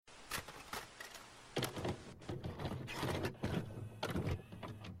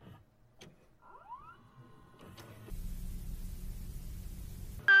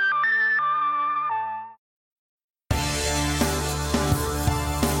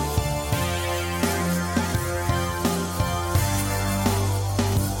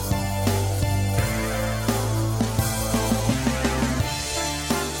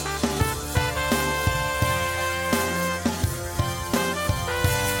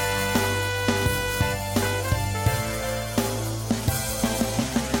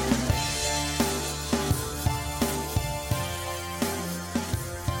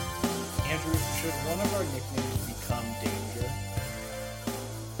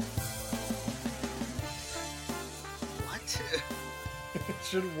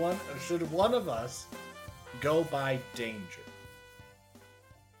Should one of us go by Danger?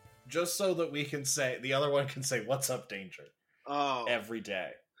 Just so that we can say, the other one can say, "What's up, Danger?" Oh. Every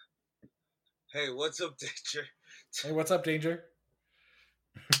day. Hey, what's up, Danger? Hey, what's up, Danger?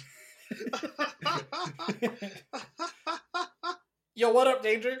 Yo, what up,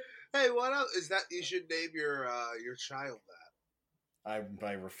 Danger? Hey, what up? Is that you should name your child that?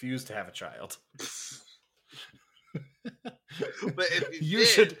 I refuse to have a child. But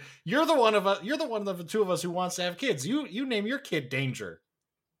if you're the one of the two of us who wants to have kids. You name your kid Danger.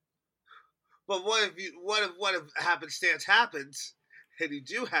 But what if happenstance happens and you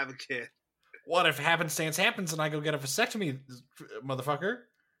do have a kid? What if happenstance happens and I go get a vasectomy, motherfucker?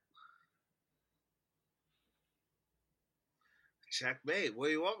 Checkmate. What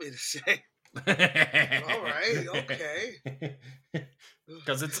do you want me to say? All right, okay.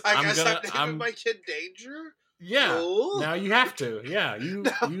 Because I'm naming my kid Danger. Yeah. Cool. Now you have to. Yeah. You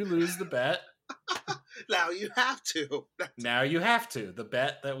lose the bet. Now you have to. Now you have to. The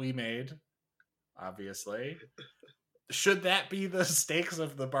bet that we made, obviously. Should that be the stakes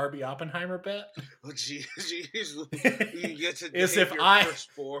of the Barbie Oppenheimer bet? Oh, geez. You get to is if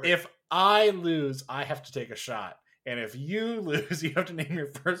I lose, I have to take a shot. And if you lose, you have to name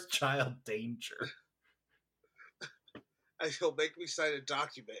your first child Danger. He'll make me sign a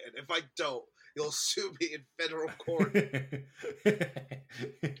document, and if I don't, you'll sue me in federal court.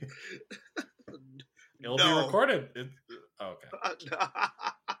 It'll be recorded. Okay.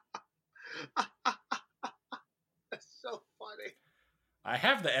 That's so funny. I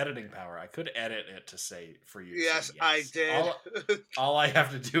have the editing power. I could edit it to say for you. Yes, I did. All I have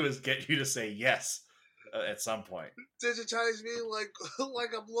to do is get you to say yes at some point. Digitize me like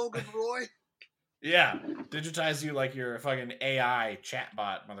I'm Logan Roy. Yeah, digitize you like you're a fucking AI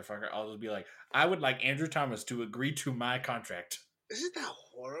chatbot, motherfucker. I'll just be like, I would like Andrew Thomas to agree to my contract. Isn't that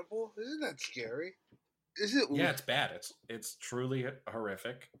horrible? Isn't that scary? Is it? Yeah, it's bad. It's truly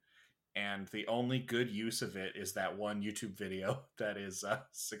horrific. And the only good use of it is that one YouTube video that is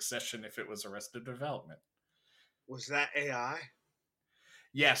Succession if it was Arrested Development. Was that AI?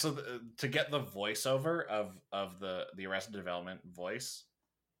 Yeah, so to get the voiceover of the Arrested Development voice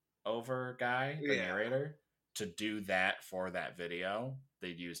over guy, the narrator, to do that for that video, they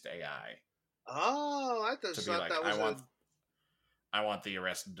used AI. Oh, I thought like, that was I want the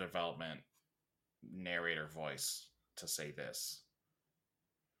Arrested Development narrator voice to say this.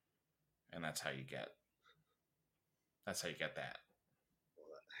 And that's how you get that.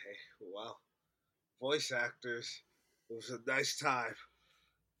 Hey, well, voice actors, it was a nice time.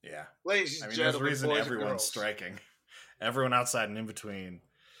 Yeah. Ladies and gentlemen, there's a reason boys everyone's and girls. striking. Everyone outside and in between.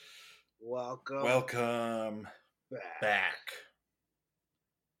 Welcome back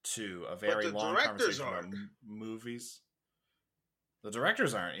to a very long conversation about movies. The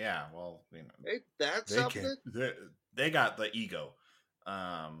directors aren't, yeah. Well, you know, ain't that something? They got the ego.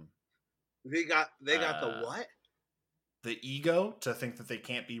 They got the what? The ego to think that they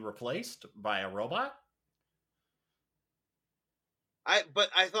can't be replaced by a robot. But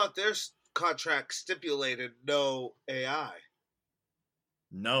I thought their contract stipulated no AI.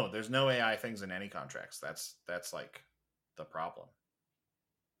 No, there's no AI things in any contracts. That's like the problem.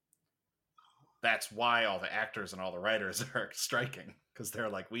 That's why all the actors and all the writers are striking, because they're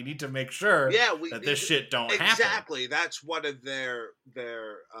like, we need to make sure that this shit don't happen. Exactly. That's one of their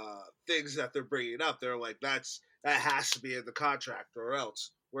things that they're bringing up. They're like, that has to be in the contract, or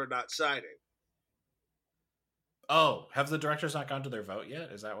else we're not signing. Oh, have the directors not gone to their vote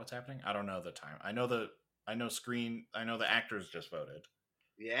yet? Is that what's happening? I don't know the time. I know the actors just voted.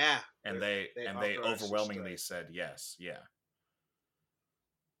 Yeah. And they overwhelmingly said yes. Yeah.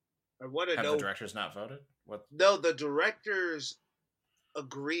 I want to know. Have the directors not voted? What? No, the directors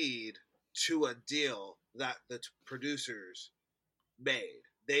agreed to a deal that the producers made.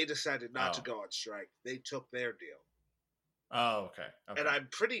 They decided not to go on strike. They took their deal. Oh, okay. And I'm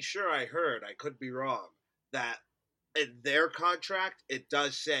pretty sure I heard, I could be wrong, that in their contract it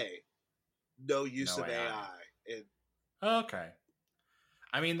does say no use of AI. Okay.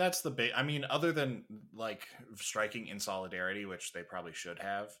 I mean, that's the big. I mean, other than like striking in solidarity, which they probably should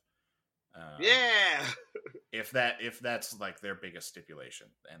have. Yeah. If that's like their biggest stipulation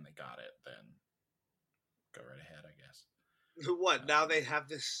and they got it, then go right ahead, I guess. What? Now they have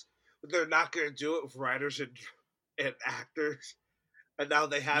this. They're not going to do it with writers and actors, and now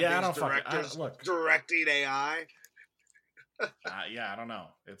they have these directors directing AI. Yeah, I don't know.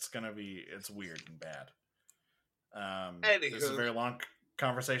 It's weird and bad. Anywho. This is a very long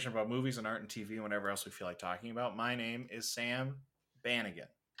conversation about movies and art and TV and whatever else we feel like talking about. My name is Sam Bannigan.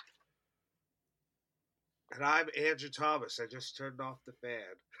 And I'm Andrew Thomas. I just turned off the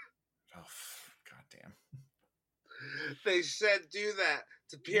fan. Oh, goddamn. They said do that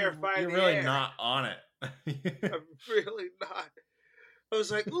to purify You're the really air. not on it. I'm really not. I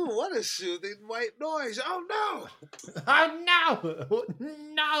was like, ooh, what a soothing white noise. Oh, no. Oh, no.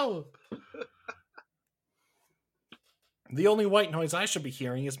 No. The only white noise I should be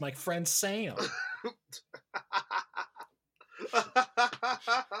hearing is my friend Sam.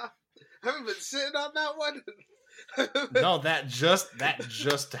 Haven't been sitting on that one. No, that just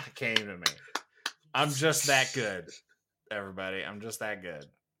came to me. I'm just that good, everybody. I'm just that good.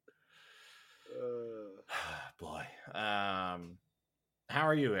 Boy, how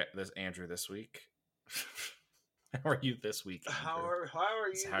are you, Andrew, this week? How are you this week, Andrew? How are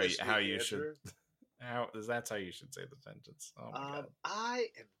you this week, how you Andrew? should? That's how you should say the sentence. Oh my god! I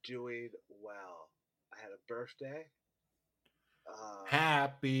am doing well. I had a birthday.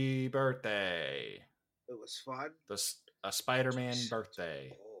 Happy birthday! It was fun. A Spider-Man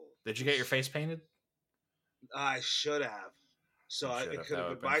birthday. Did you get your face painted? I should have. So it could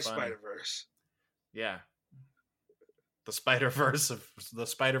have been my Spider-Verse. Yeah. The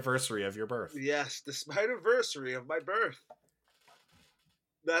Spider-Versary of your birth. Yes, the Spider-Versary of my birth.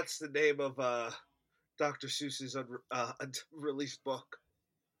 That's the name of Dr. Seuss's unreleased book.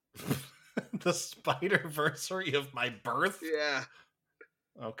 The Spider-Versary of my birth? Yeah.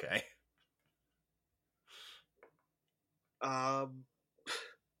 Okay.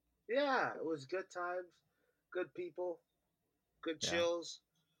 Yeah, it was good times, good people, good chills.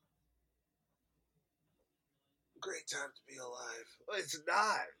 Great time to be alive. Well, it's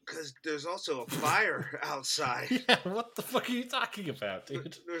not, because there's also a fire outside. Yeah, what the fuck are you talking about,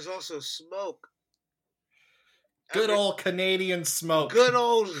 dude? There's also smoke. Good old Canadian smoke. Good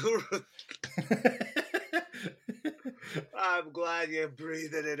old... I'm glad you're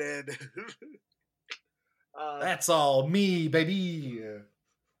breathing it in. That's all me, baby.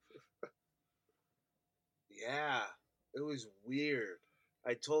 Yeah, it was weird.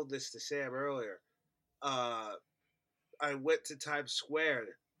 I told this to Sam earlier. I went to Times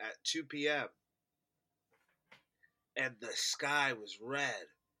Square at 2 p.m. and the sky was red.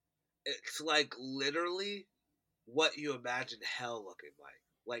 It's like literally what you imagine hell looking like.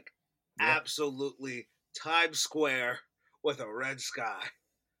 Like absolutely Times Square with a red sky.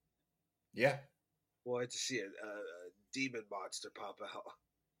 Yeah. Wanted to see a demon monster pop out.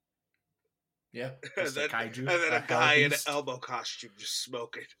 Yeah. Just and, a kaiju, and then a guy in an elbow costume just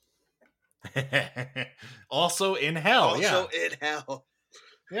smoking. Also in hell. Also in hell.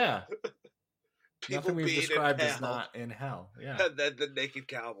 Yeah. Nothing we've described is not in hell. Yeah. And then the naked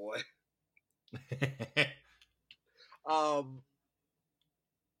cowboy.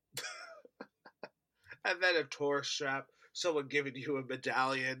 And then a tourist trap. Someone giving you a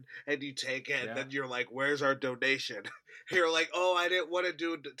medallion and you take it, and then you're like, "Where's our donation?" You're like, "Oh, I didn't want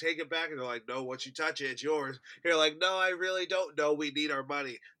to take it back." And they're like, "No, once you touch it, it's yours." You're like, "No, I really don't know. We need our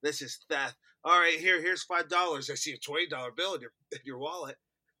money. This is theft." All right, here's $5. I see a $20 bill in your wallet.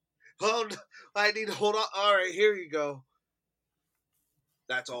 Oh, no, I need to hold on. All right, here you go.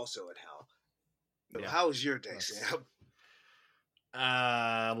 That's also in hell. Yeah. How was your day, Sam?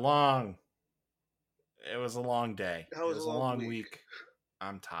 Long. It was a long day. It was a long week.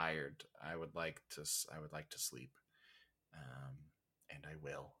 I'm tired. I would like to sleep. And I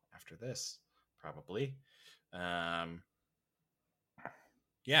will after this, probably.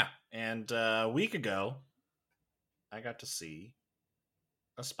 Yeah, and a week ago, I got to see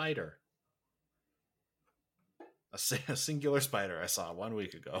a spider. A singular spider I saw 1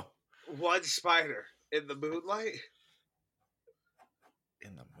 week ago. One spider in the moonlight?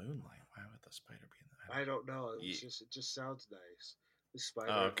 In the moonlight? Why would the spider be in the moonlight? I don't know. It just sounds nice. The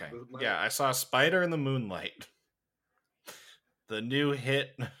spider in the moonlight. Yeah, I saw a spider in the moonlight. The new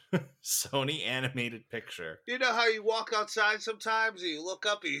hit Sony animated picture. You know how you walk outside sometimes and you look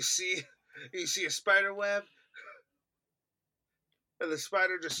up and you see a spider web? And the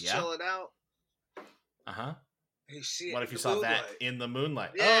spider just chilling out? Uh-huh. You see what if you saw that in the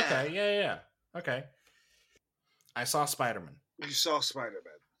moonlight? Yeah. Oh, okay. Yeah. Okay. I saw Spider-Man. You saw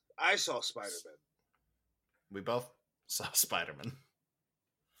Spider-Man. I saw Spider-Man. We both saw Spider-Man.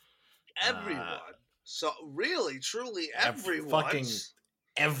 Everyone. So really, truly, everyone.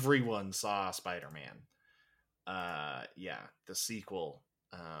 Everyone saw Spider-Man. Yeah, the sequel,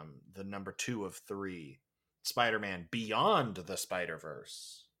 the number 2 of 3, Spider-Man Beyond the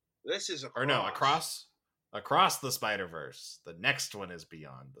Spider-Verse. This is across the Spider-Verse. The next one is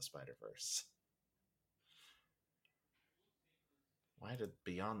Beyond the Spider-Verse. Why did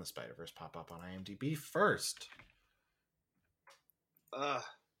Beyond the Spider-Verse pop up on IMDb first?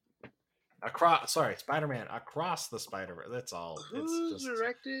 Spider-Man Across the Spider-Verse. That's all. Who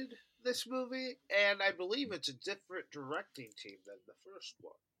directed this movie? And I believe it's a different directing team than the first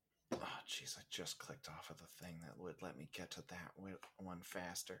one. Oh, jeez, I just clicked off of the thing that would let me get to that one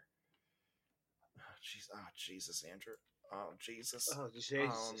faster. Oh, jeez. Oh, Jesus, Andrew. Oh, Jesus. Oh,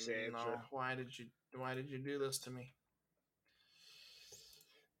 Jesus, Andrew. No. Why did you do this to me?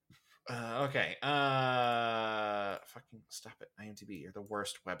 Okay. Fucking stop it. IMDb, you're the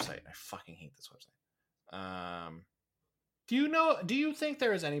worst website. I fucking hate this website. Do you think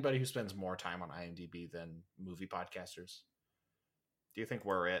there is anybody who spends more time on IMDb than movie podcasters? Do you think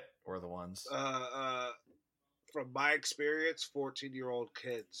we're it or the ones? From my experience, 14-year-old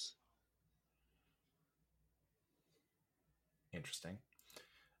kids. Interesting.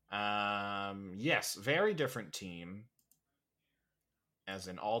 Yes, very different team. As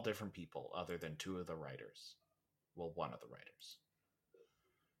in all different people, other than two of the writers. Well, one of the writers.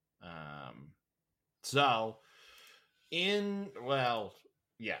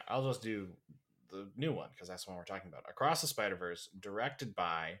 I'll just do the new one because that's the one we're talking about. Across the Spider-Verse, directed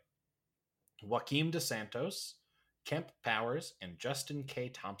by Joaquim DeSantos, Kemp Powers, and Justin K.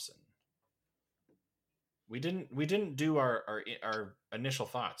 Thompson. We didn't do our initial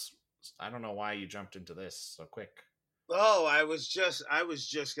thoughts. I don't know why you jumped into this so quick. Oh, I was just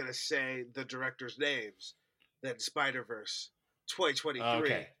gonna say the directors' names. Then Spider-Verse 2023,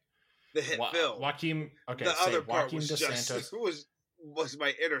 okay. The hit film. Joaquim. Okay, the other part Joaquim was DeSantos. just was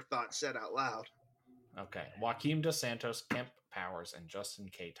my inner thought said out loud. Okay, Joaquim DeSantos, Kemp Powers, and Justin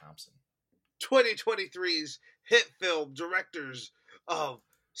K. Thompson. 2023's hit film directors of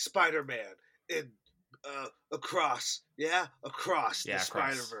Spider-Man in Across the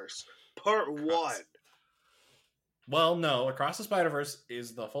Spider-Verse Part 1. Well, no, Across the Spider-Verse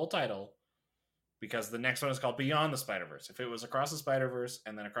is the full title because the next one is called Beyond the Spider-Verse. If it was Across the Spider-Verse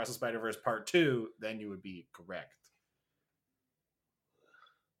and then Across the Spider-Verse Part 2, then you would be correct.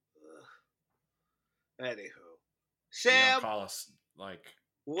 Anywho, Sam, you don't call us like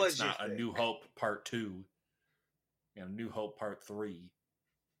it's not a New Hope Part 2. New Hope Part 3.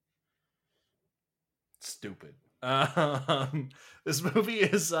 Stupid. This movie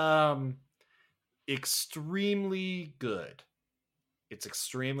is extremely good. It's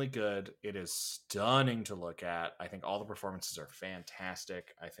extremely good. It is stunning to look at. I think all the performances are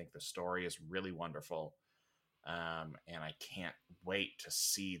fantastic. I think the story is really wonderful. And I can't wait to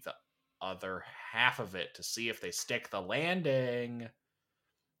see the other half of it to see if they stick the landing.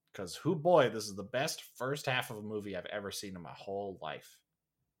 Because, this is the best first half of a movie I've ever seen in my whole life.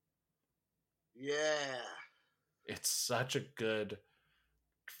 Yeah. It's such a good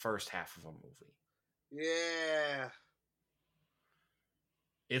first half of a movie. Yeah.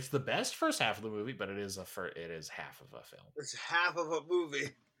 It's the best first half of the movie, but it is half of a film. It's half of a movie.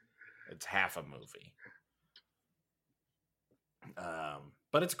 It's half a movie.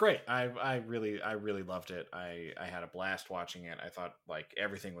 But it's great. I really loved it. I had a blast watching it. I thought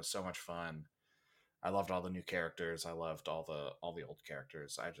everything was so much fun. I loved all the new characters. I loved all the old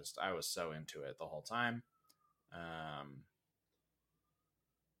characters. I was so into it the whole time.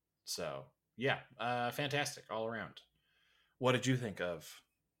 So yeah, fantastic all around. What did you think of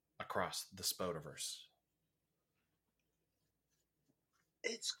Across the Spider-Verse?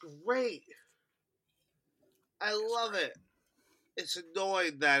 It's great. I love it. It's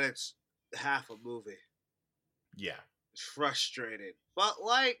annoying that it's half a movie. Yeah. It's frustrating. But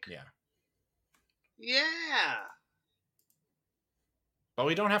yeah. But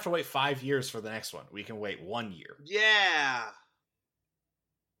we don't have to wait 5 years for the next one. We can wait 1 year. Yeah.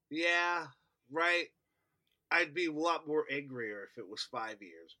 Yeah, right. I'd be a lot more angrier if it was 5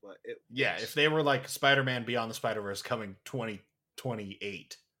 years, but if they were like Spider-Man Beyond the Spider-Verse coming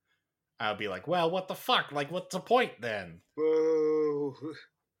 2028, I'd be like, well, what the fuck? What's the point then? Boo.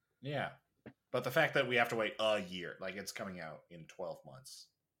 Yeah. But the fact that we have to wait a year, it's coming out in 12 months.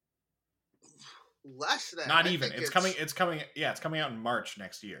 Less than. Not even. It's coming out in March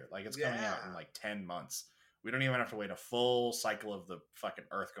next year. It's coming out in 10 months. We don't even have to wait a full cycle of the fucking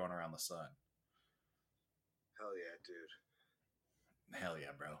Earth going around the sun. Hell yeah, dude. Hell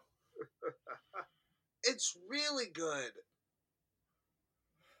yeah, bro. It's really good.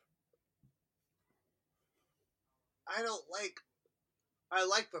 I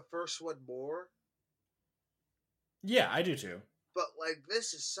like the first one more. Yeah, I do too. But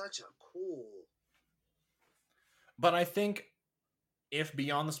this is such a cool. But I think if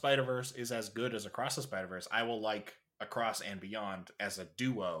Beyond the Spider-Verse is as good as Across the Spider-Verse, I will like Across and Beyond as a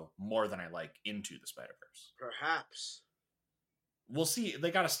duo more than I like Into the Spider-Verse. Perhaps. We'll see.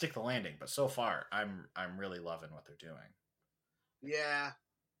 They got to stick the landing, but so far I'm really loving what they're doing. Yeah.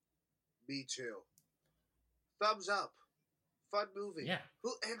 Me too. Thumbs up. Fun movie. Yeah.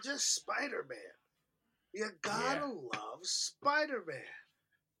 And just Spider-Man. You Yeah. gotta love Spider-Man.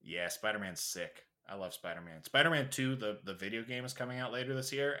 Yeah, Spider-Man's sick. I love Spider-Man. Spider-Man 2, the video game is coming out later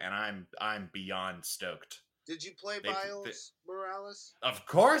this year, and I'm beyond stoked. Did you play Miles Morales? Of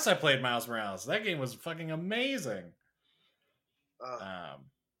course I played Miles Morales. That game was fucking amazing.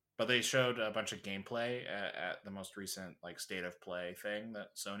 But they showed a bunch of gameplay at the most recent like state of play thing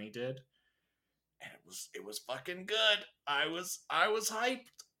that Sony did. And it was fucking good. I was hyped.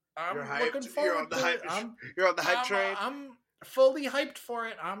 I'm looking forward to it. You're on the hype train. I'm fully hyped for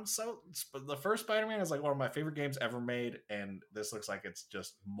it. The first Spider-Man is like one of my favorite games ever made, and this looks like it's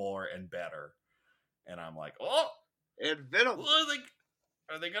just more and better. And I'm like, oh, and Venom.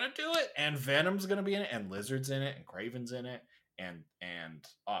 Are they gonna do it? And Venom's gonna be in it, and Lizard's in it, and Kraven's in it, and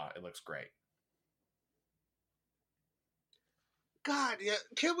it looks great. God, yeah.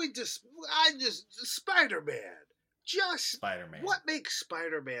 Can we Spider-Man? Just Spider-Man. What makes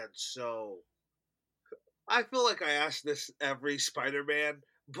Spider-Man so? I feel like I ask this every Spider-Man,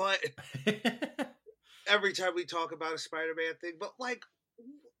 but every time we talk about a Spider-Man thing, but like,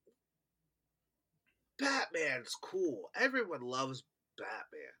 Batman's cool. Everyone loves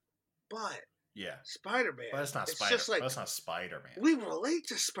Batman, but yeah, Spider-Man. But it's not Spider. Just like, that's not Spider-Man. We relate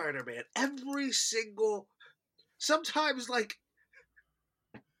to Spider-Man every single. Sometimes, like,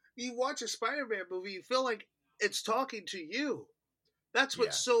 you watch a Spider-Man movie, you feel like it's talking to you. That's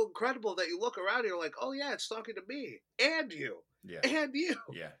what's so incredible that you look around and you're like, oh yeah, it's talking to me and you. Yeah. And you.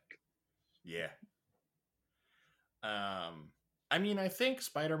 Yeah. Yeah. I mean, I think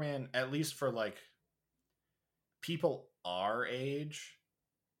Spider-Man, at least for like people our age,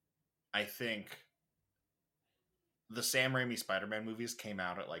 I think the Sam Raimi Spider-Man movies came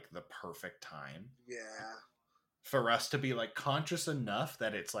out at like the perfect time. Yeah. For us to be like conscious enough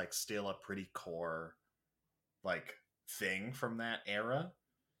that it's like still a pretty core like thing from that era,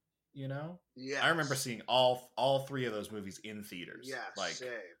 you know? Yeah. I remember seeing all three of those movies in theaters. Yeah, like, same.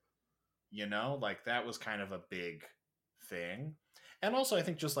 You know, like that was kind of a big thing. And also I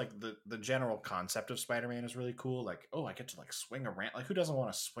think just like the general concept of Spider-Man is really cool. Like, oh, I get to like swing around. Like, who doesn't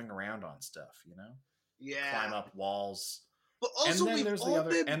want to swing around on stuff, you know? Yeah. Climb up walls. But also we've all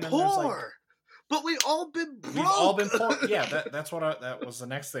been and then poor. there's like, but we've all been broke. We've all been poor. Yeah, that was the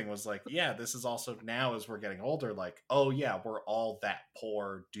next thing was like, yeah, this is also now as we're getting older, like, oh yeah, we're all that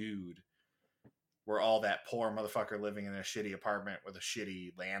poor dude. We're all that poor motherfucker living in a shitty apartment with a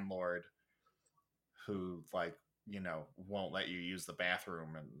shitty landlord who like, you know, won't let you use the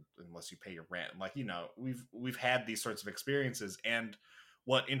bathroom unless you pay your rent. Like, you know, we've had these sorts of experiences, and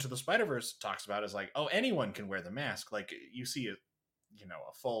what Into the Spider-Verse talks about is like, oh, anyone can wear the mask. Like you see a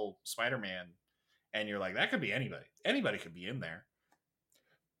full Spider-Man and you're like, that could be anybody. Anybody could be in there.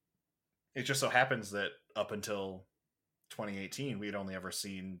 It just so happens that up until 2018, we had only ever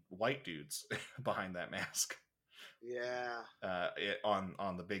seen white dudes behind that mask. Yeah.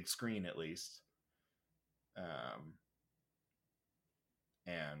 On the big screen, at least.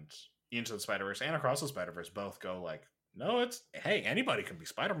 And Into the Spider-Verse and Across the Spider-Verse both go like, no, hey, anybody can be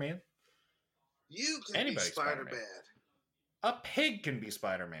Spider-Man. You can be Spider-Man. A pig can be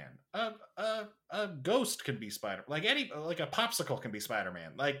Spider-Man. A ghost can be Spider. Like a popsicle can be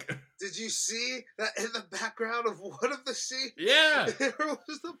Spider-Man. Like, did you see that in the background of one of the scenes? Yeah, there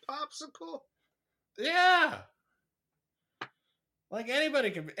was the popsicle. Yeah, like anybody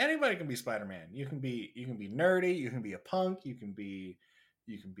can be Spider-Man. You can be nerdy. You can be a punk. You can be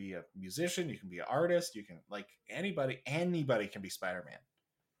a musician. You can be an artist. You can like anybody can be Spider-Man.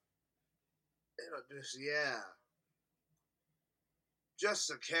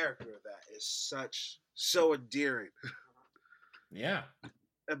 Just a character that is so endearing. Yeah.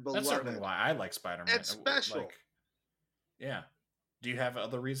 And beloved. That's certainly why I like Spider-Man. And special. Like, yeah. Do you have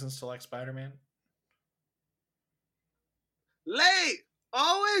other reasons to like Spider-Man? Late!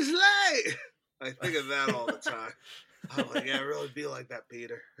 Always late! I think of that all the time. I'm like, yeah, really be like that,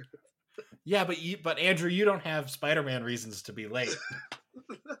 Peter. Yeah, but Andrew, you don't have Spider-Man reasons to be late.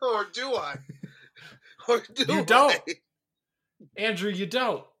 Or do I? Or do you don't. Andrew, you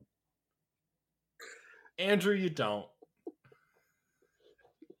don't. Andrew, you don't.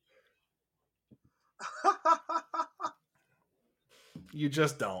 You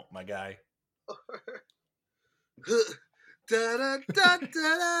just don't, my guy. Da, da, da, da,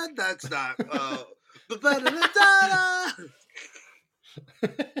 da. That's not.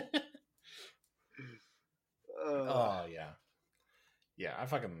 Oh yeah. Yeah, I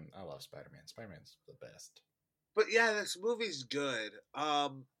love Spider-Man. Spider-Man's the best. But yeah, this movie's good.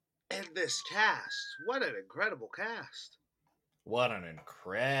 And this cast, what an incredible cast. What an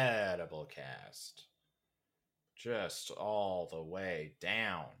incredible cast. Just all the way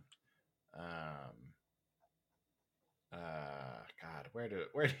down. God, where do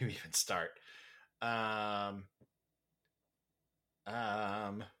you even start? Um,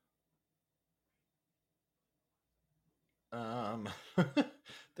 um, um,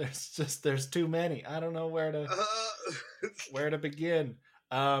 there's too many. I don't know where to begin.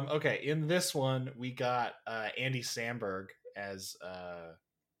 Okay, in this one we got Andy Samberg as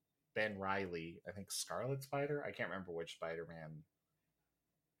Ben Reilly. I think Scarlet Spider. I can't remember which Spider-Man.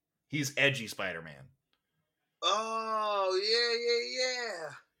 He's edgy Spider-Man. Oh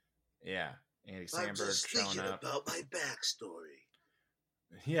yeah. Yeah, Andy Samberg I'm just showing thinking up. about my backstory.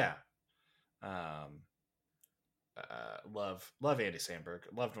 Yeah. Love Andy Samberg.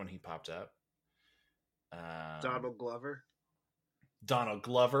 Loved when he popped up. Donald Glover. Donald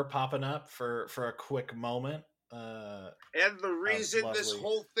Glover popping up for a quick moment. And the reason this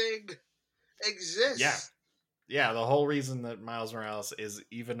whole thing exists. Yeah, the whole reason that Miles Morales is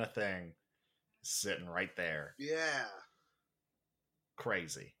even a thing is sitting right there. Yeah.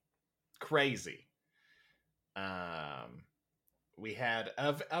 Crazy. We had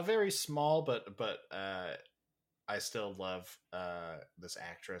a very small but I still love this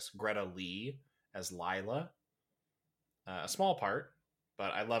actress, Greta Lee, as Lila. A small part,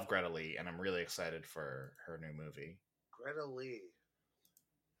 but I love Greta Lee, and I'm really excited for her new movie. Greta Lee.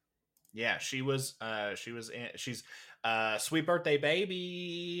 Yeah, she's Sweet Birthday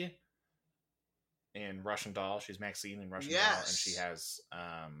Baby in Russian Doll. She's Maxine in Russian Doll, and she has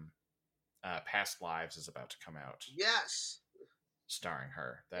Past Lives is about to come out. Yes. Starring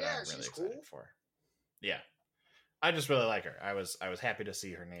her. That I'm really excited for. Yeah. I just really like her. I was happy to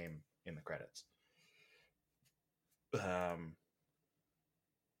see her name in the credits.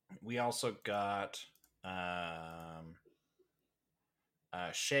 We also got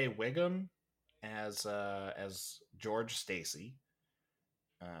Shea Wiggum as George Stacy.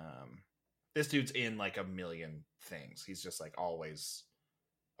 This dude's in like a million things. He's just like always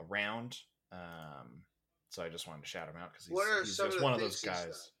around. So I just wanted to shout him out because he's just one of those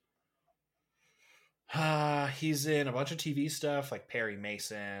guys. He's in a bunch of TV stuff like Perry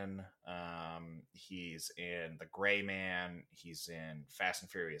Mason. He's in The Gray Man. He's in Fast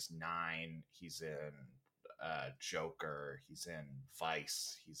and Furious 9. He's in Joker. He's in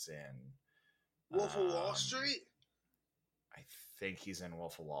Vice. He's in Wolf of Wall Street. I think he's in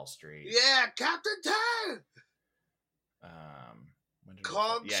Wolf of Wall Street. Yeah, Captain Ted.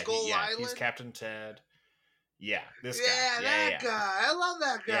 Kong Skull Island. He's Captain Ted. Yeah, this guy. Yeah, that guy. I love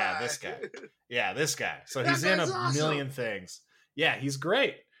that guy. Yeah, this guy. So he's in a million things. Yeah, he's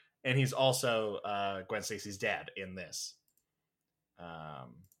great. And he's also Gwen Stacy's dad in this.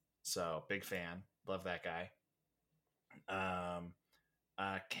 So big fan. Love that guy.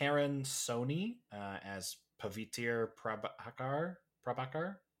 Karen Soni as Pavitir Prabhakar.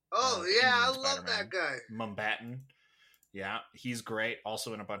 Oh, yeah, I love that guy. Mumbattan. Yeah, he's great.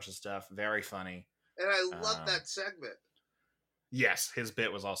 Also in a bunch of stuff. Very funny. And I love that segment. Yes, his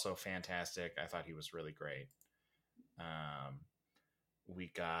bit was also fantastic. I thought he was really great. We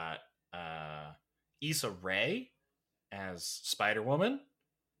got Issa Rae as Spider-Woman.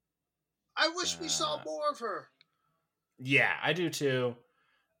 I wish we saw more of her. Yeah, I do too.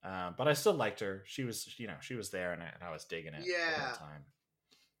 But I still liked her. She was there, and I was digging it the whole time.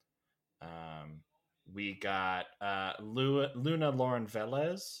 We got Luna Lauren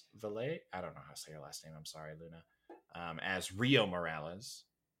Velez. I don't know how to say her last name. I'm sorry, Luna. As Rio Morales.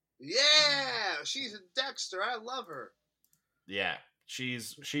 Yeah, she's a Dexter. I love her. Yeah, she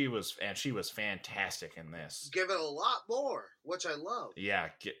was fantastic in this. Given a lot more, which I love. Yeah,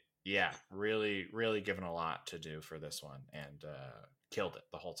 really, really given a lot to do for this one, and killed it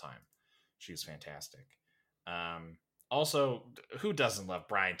the whole time. She's fantastic. Also, who doesn't love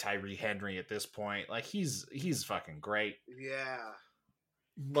Brian Tyree Henry at this point? Like he's fucking great. Yeah,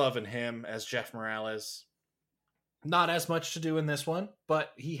 loving him as Jeff Morales. Not as much to do in this one,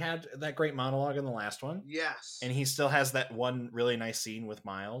 but he had that great monologue in the last one. Yes, and he still has that one really nice scene with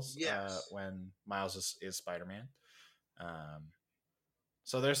Miles. Yes, when Miles is Spider-Man.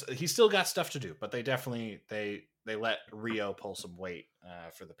 So he's still got stuff to do, but they definitely they let Rio pull some weight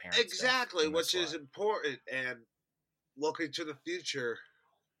for the parents. Exactly, which is important. And looking to the future,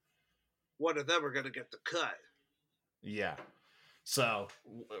 one of them are going to get the cut. Yeah, so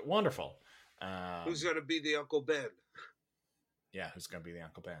wonderful. Who's going to be the Uncle Ben? Yeah, who's going to be the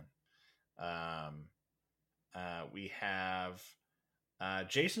Uncle Ben? We have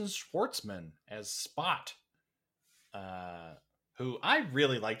Jason Schwartzman as Spot. Who I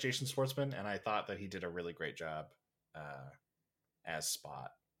really like Jason Schwartzman, and I thought that he did a really great job as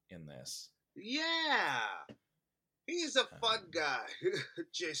Spot in this. Yeah, he's a fun guy,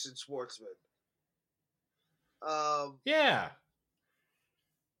 Jason Schwartzman. Yeah,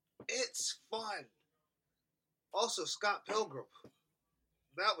 it's fun. Also, Scott Pilgrim.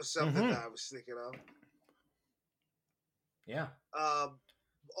 That was something that I was thinking of. Yeah.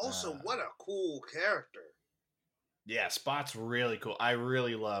 Also, what a cool character. Yeah, Spot's really cool. I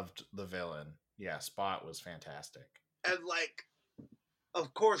really loved the villain. Yeah, Spot was fantastic. And like,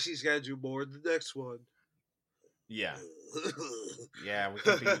 of course, he's got to do more in the next one. Yeah. Yeah, we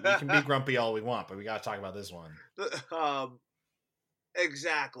can be grumpy all we want, but we got to talk about this one.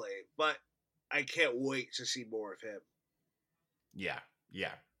 Exactly. But I can't wait to see more of him. Yeah.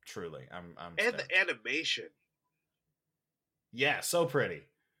 Yeah. Truly. I'm and stoked. The animation. Yeah, so pretty.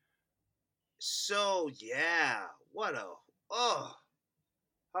 So yeah, what a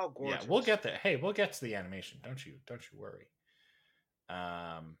how gorgeous. Yeah, we'll get there. Hey, we'll get to the animation. Don't you worry.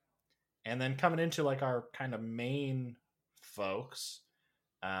 And then coming into like our kind of main folks,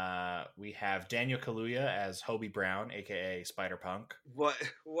 we have Daniel Kaluuya as Hobie Brown, aka Spider-Punk. What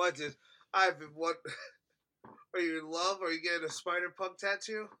are you in love? Are you getting a Spider-Punk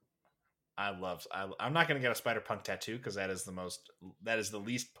tattoo? I'm not going to get a Spider-Punk tattoo because that is the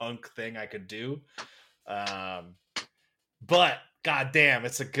least punk thing I could do. But goddamn,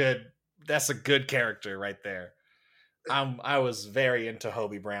 that's a good character right there. I was very into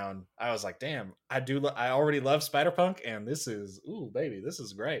Hobie Brown. I was like, damn, I already love Spider-Punk, and this is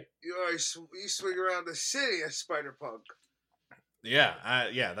great. You swing around the city as Spider-Punk. Yeah,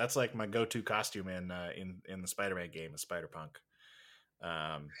 that's like my go-to costume in the Spider-Man game is Spider-Punk.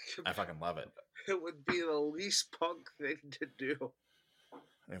 I fucking love it. It would be the least punk thing to do.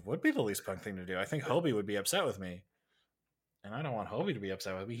 It would be the least punk thing to do. I think Hobie would be upset with me. And I don't want Hobie to be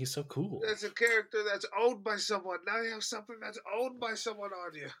upset with me. He's so cool. That's a character that's owned by someone. Now you have something that's owned by someone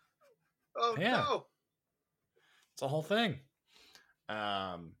on you. Oh, yeah. No. It's a whole thing.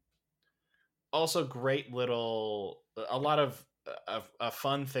 Also, great little... A lot of... A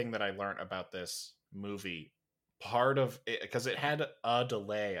fun thing that I learned about this movie, part of it... Because it had a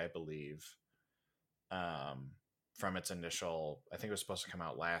delay, I believe, from its initial... I think it was supposed to come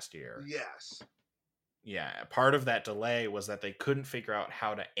out last year. Yes. Yeah, part of that delay was that they couldn't figure out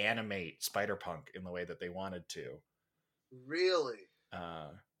how to animate Spider-Punk in the way that they wanted to. Really?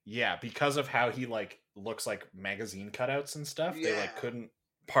 Yeah, because of how he like looks like magazine cutouts and stuff. Yeah. They like couldn't.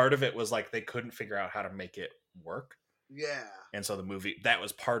 Part of it was like they couldn't figure out how to make it work. Yeah. And so the movie, that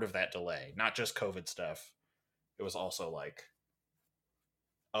was part of that delay, not just COVID stuff. It was also like,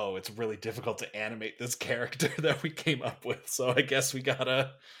 oh, it's really difficult to animate this character that we came up with. So I guess we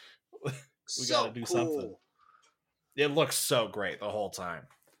gotta. Gotta do something. It looks so great the whole time.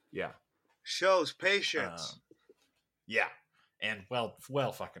 Yeah. Shows patience. Yeah. And well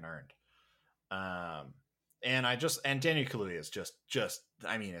fucking earned. And Daniel Kaluuya is just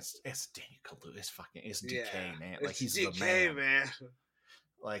I mean it's Daniel Kaluuya. It's DK, man. Like he's DK, the man.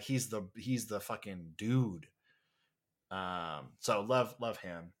 Like he's the fucking dude. So love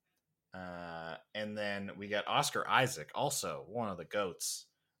him. And then we got Oscar Isaac, also one of the GOATs,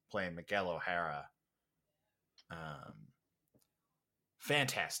 playing Miguel O'Hara.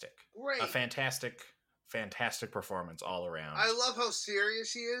 Fantastic. Great. A fantastic performance all around. I love how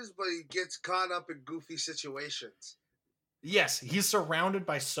serious he is, but he gets caught up in goofy situations. Yes, he's surrounded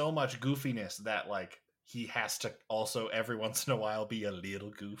by so much goofiness that like he has to also every once in a while be a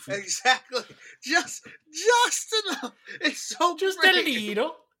little goofy. Exactly. Just enough. It's so just great. A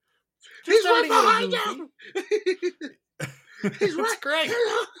little. He's right behind him. He's right. Great.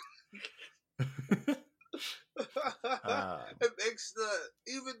 It makes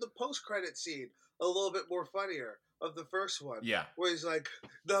even the post-credit scene a little bit more funnier of the first one. Yeah. Where he's like,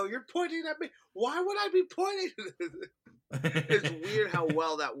 no, you're pointing at me. Why would I be pointing? It's weird how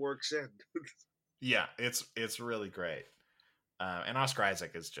well that works in. Yeah, it's really great. And Oscar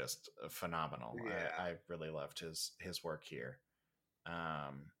Isaac is just phenomenal. Yeah. I really loved his work here.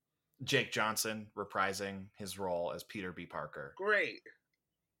 Jake Johnson reprising his role as Peter B. Parker. Great.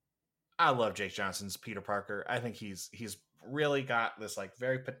 I love Jake Johnson's Peter Parker. I think he's really got this like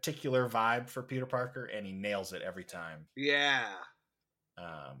very particular vibe for Peter Parker, and he nails it every time. Yeah.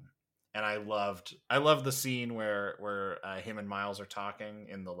 And I love the scene where him and Miles are talking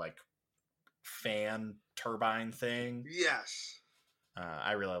in the like fan turbine thing. Yes.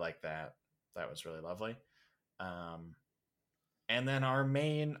 I really like that. That was really lovely. And then our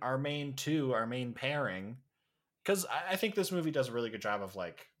main pairing, because I think this movie does a really good job of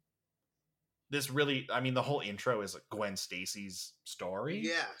like this really, I mean, the whole intro is Gwen Stacy's story.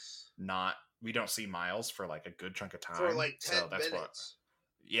 Yes. Not we don't see Miles for like a good chunk of time. For like 10 so that's minutes.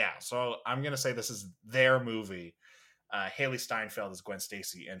 Yeah, so I'm gonna say this is their movie. Haley Steinfeld as Gwen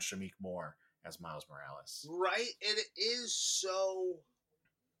Stacy and Shameik Moore as Miles Morales. Right, and it is so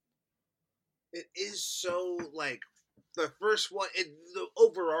like the first one, and the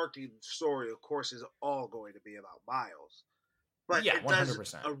overarching story, of course, is all going to be about Miles. But yeah, it 100%.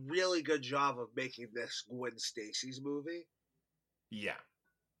 does a really good job of making this Gwen Stacy's movie. Yeah.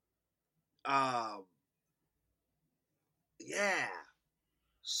 Yeah.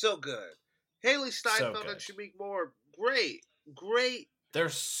 So good. Haley Steinfeld and Shameik Moore, great. They're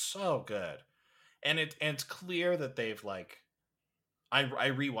so good. And it's clear that they've like I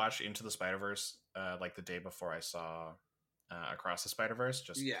rewatched Into the Spider-Verse like the day before I saw Across the Spider-Verse,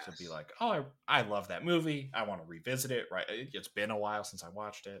 just to be like, oh, I love that movie. I want to revisit it. Right, it's been a while since I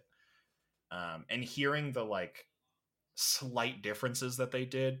watched it, and hearing the like slight differences that they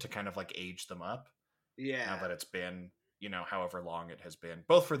did to kind of like age them up. Yeah. Now that it's been however long it has been,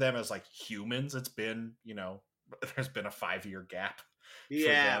 both for them as like humans, it's been there's been a 5-year gap for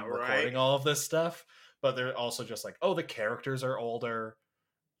them recording all of this stuff. But they're also just like, oh, the characters are older,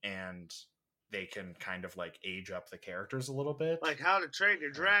 and they can kind of like age up the characters a little bit. Like How to Train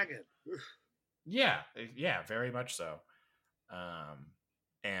Your Dragon. Yeah, very much so.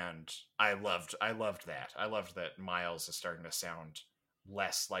 And I loved that. I loved that Miles is starting to sound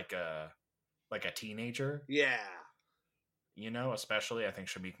less like a teenager. Yeah. Especially I think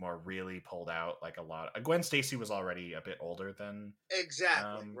Shameik Moore really pulled out like a lot. Gwen Stacy was already a bit older than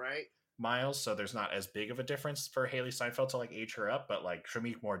right? Miles, so there's not as big of a difference for Haley Steinfeld to like age her up, but like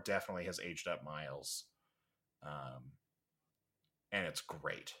Shameik Moore definitely has aged up Miles, and it's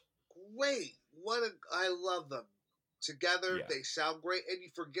great. I love them together. Yeah. They sound great, and you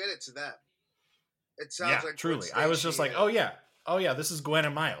forget it's them. It sounds like truly. I was just like, oh yeah, this is Gwen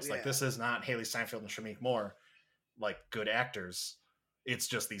and Miles. Like this is not Haley Steinfeld and Shameik Moore, like good actors. It's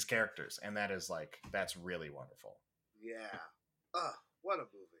just these characters, and that's really wonderful. Yeah. What a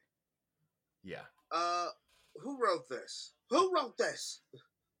movie. Yeah. Who wrote this?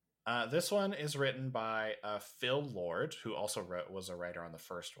 This one is written by Phil Lord, who also was a writer on the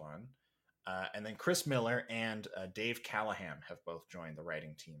first one. And then Chris Miller and Dave Callahan have both joined the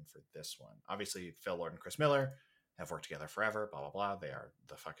writing team for this one. Obviously, Phil Lord and Chris Miller have worked together forever, blah, blah, blah. They are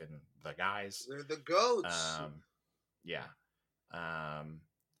the guys. They're the goats. Yeah.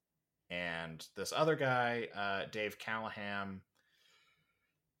 And this other guy, Dave Callahan,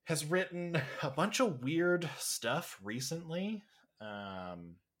 has written a bunch of weird stuff recently. A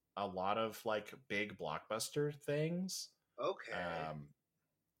lot of like big blockbuster things. Okay.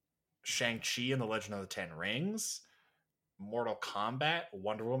 Shang-Chi and the Legend of the Ten Rings, Mortal Kombat,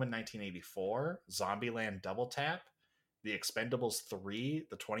 Wonder Woman 1984, Zombieland Double Tap, The Expendables 3,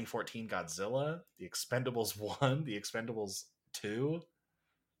 the 2014 Godzilla, The Expendables 1, The Expendables 2.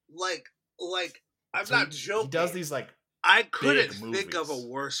 Like I'm not joking. He does these like I couldn't think of a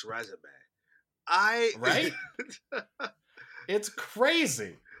worse resume. Right? It's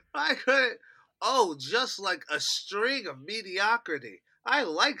crazy. I couldn't. Oh, just like a string of mediocrity. I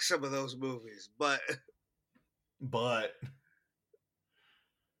like some of those movies, but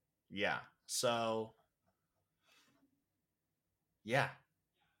yeah. So yeah.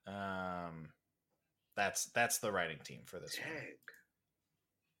 That's the writing team for this one.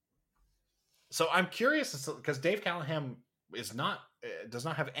 So I'm curious because Dave Callahan does not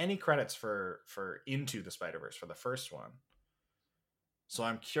have any credits for Into the Spider-Verse for the first one. So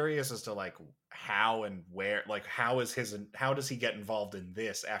I'm curious as to like how and where, like how does he get involved in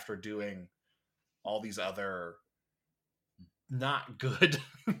this after doing all these other not good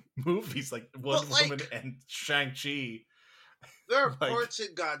movies like Wonder Woman and Shang-Chi. There are parts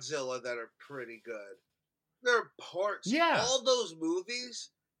in Godzilla that are pretty good. There are parts. Yeah. All those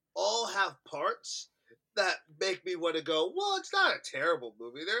movies all have parts that make me want to go, well, it's not a terrible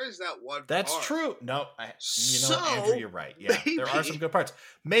movie. There is that one That's part. true. No, Andrew, you're right. Yeah, there are some good parts.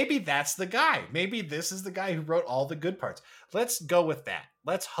 Maybe that's the guy. Maybe this is the guy who wrote all the good parts. Let's go with that.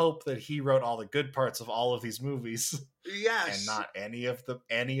 Let's hope that he wrote all the good parts of all of these movies. Yes. And not any of the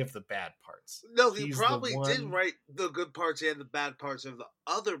bad parts. No, he probably did write the good parts and the bad parts of the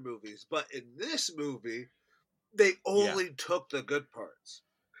other movies. But in this movie, they only took the good parts.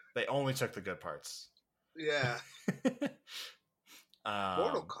 They only took the good parts. Yeah.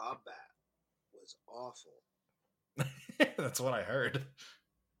 Mortal Kombat was awful. That's what I heard.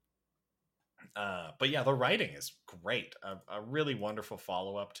 But yeah, the writing is great. A really wonderful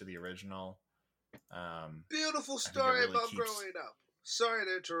follow-up to the original. Beautiful story about growing up. Sorry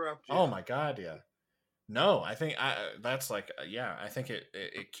to interrupt you. Oh my god, yeah. No, I think that's like yeah. I think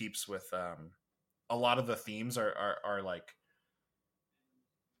it keeps with a lot of the themes are like.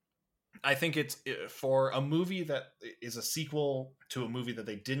 I think it's for a movie that is a sequel to a movie that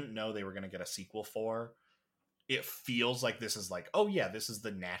they didn't know they were going to get a sequel for. It feels like this is like, oh yeah, this is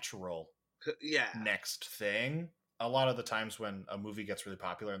the natural yeah next thing. A lot of the times when a movie gets really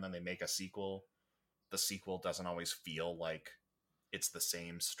popular and then they make a sequel, the sequel doesn't always feel like it's the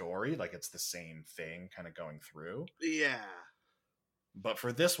same story, like it's the same thing kind of going through. Yeah. But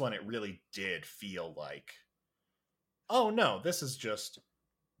for this one, it really did feel like, oh no, this is just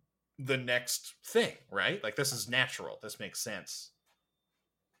the next thing, right? Like this is natural. This makes sense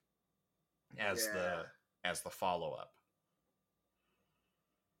as the follow up.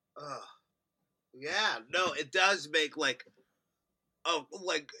 Yeah, no, it does make like, oh,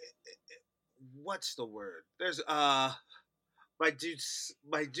 like, what's the word? There's my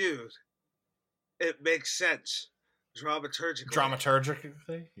dude. It makes sense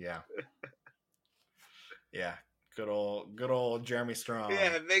dramaturgically. Yeah. Yeah, good old Jeremy Strong.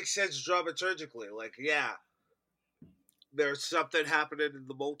 Yeah, it makes sense dramaturgically. Like, yeah, there's something happening in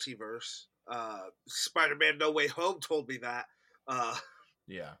the multiverse. Spider-Man No Way Home told me that.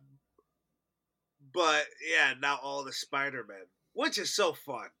 Yeah. But yeah, now all the Spider-Men, which is so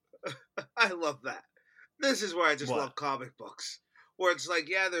fun. I love that. This is where I just love comic books, where it's like,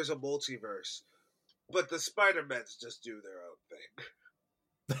 yeah, there's a multiverse, but the Spider-Mens just do their own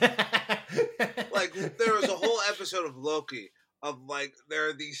thing. Like, there was a whole episode of Loki of, like, there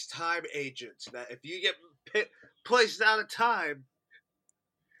are these time agents that if you get placed out of time,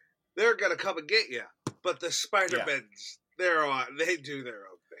 they're going to come and get you. But the Spider-Mens, they do their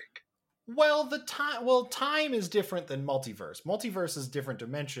own thing. Well, time is different than multiverse. Multiverse is different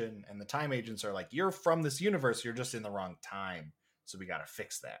dimension, and the time agents are like, you're from this universe, you're just in the wrong time. So we got to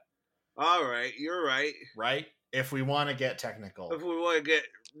fix that. All right, you're right. Right? If we want to get technical. If we want to get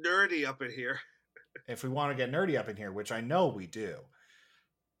nerdy up in here. If we want to get nerdy up in here, which I know we do.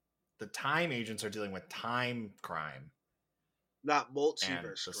 The time agents are dealing with time crime. Not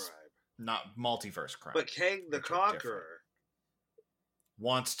multiverse crime. Not multiverse crime. But Kang the Conqueror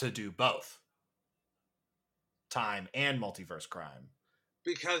wants to do both. Time and multiverse crime.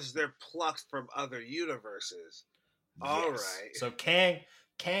 Because they're plucked from other universes. Yes. All right. So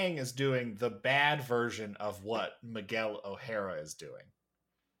Kang is doing the bad version of what Miguel O'Hara is doing.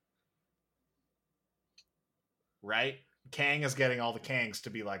 Right? Kang is getting all the Kangs to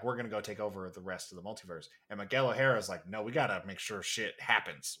be like, we're going to go take over the rest of the multiverse. And Miguel O'Hara is like, no, we got to make sure shit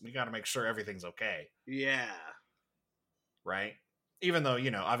happens. We got to make sure everything's okay. Yeah. Right? Even though,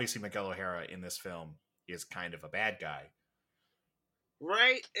 obviously Miguel O'Hara in this film is kind of a bad guy.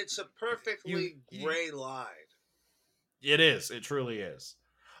 Right? It's a perfectly gray line. It is. It truly is.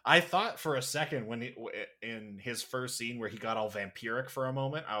 I thought for a second when in his first scene where he got all vampiric for a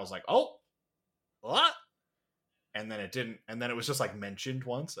moment, I was like, oh, what? And then it didn't. And then it was just like mentioned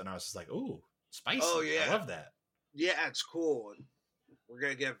once. And I was just like, ooh, spicy. Oh, yeah. I love that. Yeah, it's cool. We're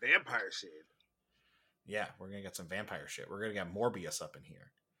going to get vampire scene. Yeah, we're going to get some vampire shit. We're going to get Morbius up in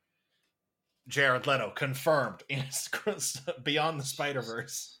here. Jared Leto confirmed in Beyond the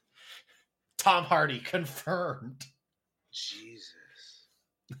Spider-Verse. Tom Hardy confirmed. Jesus.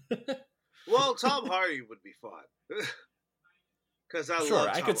 Well, Tom Hardy would be fun. Because love Tom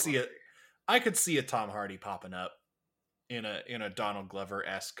Hardy. I could see a Tom Hardy popping up in a Donald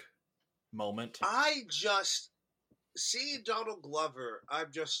Glover-esque moment. I just see Donald Glover.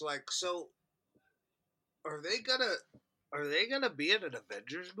 I'm just like, so are they gonna be in an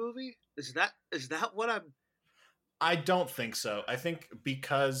Avengers movie? Is that what I'm? I don't think so. I think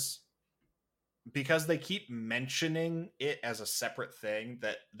because they keep mentioning it as a separate thing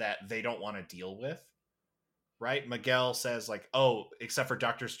that they don't want to deal with. Right? Miguel says like, oh, except for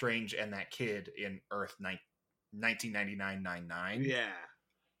Doctor Strange and that kid in Earth 1999-99. Yeah.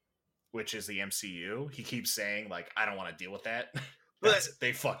 Which is the MCU. He keeps saying like, I don't want to deal with that. But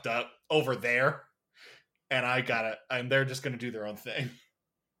they fucked up over there. And they're just going to do their own thing.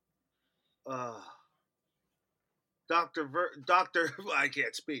 I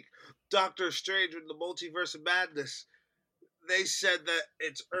can't speak. Doctor Strange in the Multiverse of Madness. They said that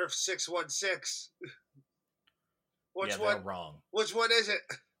it's Earth 616. They're wrong. Which one is it?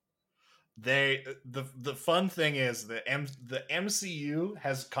 The fun thing is the MCU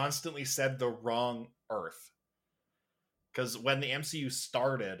has constantly said the wrong Earth. Because when the MCU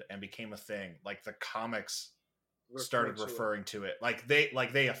started and became a thing, like the comics started referring to it. Like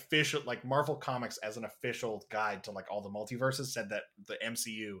they official, like Marvel Comics as an official guide to like all the multiverses said that the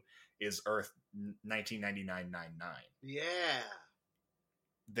MCU is Earth 1999-99. Yeah.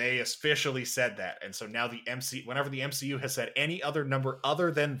 They officially said that. And so now whenever the MCU has said any other number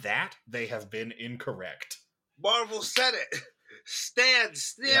other than that, they have been incorrect. Marvel said it. Stan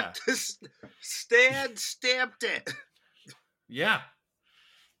stamped it. Yeah.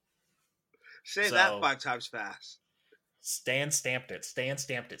 Say that 5 times fast. Stan stamped it. Stan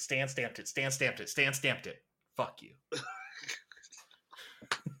stamped it. Stan stamped it. Stan stamped it. Stan stamped it. Fuck you.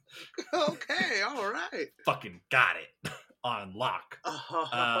 Okay, all right. Fucking got it. On lock.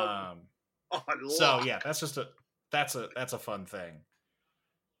 On lock. So yeah, that's a fun thing.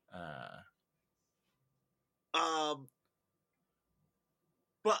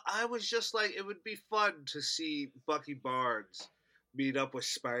 But I was just like, it would be fun to see Bucky Barnes meet up with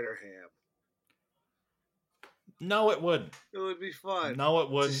Spider-Ham. No, it wouldn't. It would be fun. No,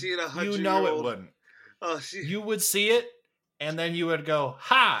 it wouldn't. To see it you know it wouldn't. You would see it, and then you would go,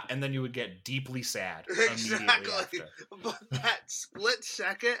 ha! And then you would get deeply sad immediately after. But that split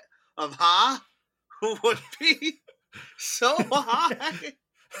second of ha would be so high.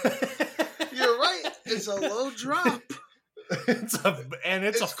 You're right. It's a low drop. It's a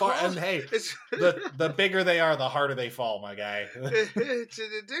far, and hey, the bigger they are, the harder they fall, my guy. It's an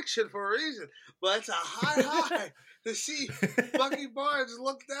addiction for a reason, but it's a high to see Bucky Barnes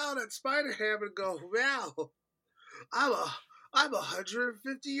look down at Spider-Ham and go, "Wow, I'm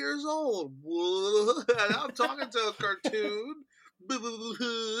 150 years old, and I'm talking to a cartoon."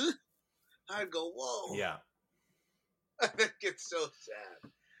 I'd go, "Whoa!" Yeah, I think it's so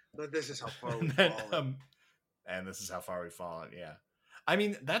sad, but this is how far we've fallen. And this is how far we've fallen. Yeah, I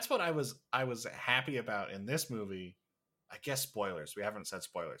mean that's what I was happy about in this movie. I guess spoilers. We haven't said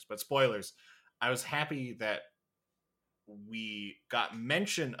spoilers, but spoilers. I was happy that we got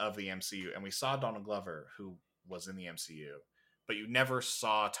mention of the MCU and we saw Donald Glover, who was in the MCU, but you never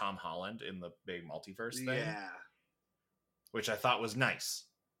saw Tom Holland in the big multiverse thing. Yeah, which I thought was nice.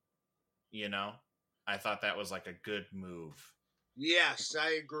 You know, I thought that was like a good move. Yes,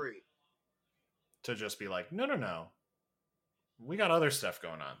 I agree. To just be like, no. We got other stuff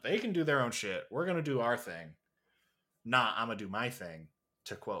going on. They can do their own shit. We're going to do our thing. Nah, I'm going to do my thing,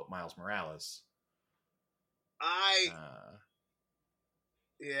 to quote Miles Morales. I'm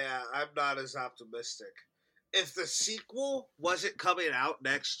not as optimistic. If the sequel wasn't coming out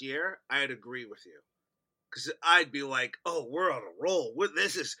next year, I'd agree with you. Because I'd be like, oh, we're on a roll.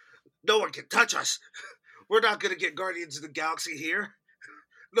 No one can touch us. We're not going to get Guardians of the Galaxy here.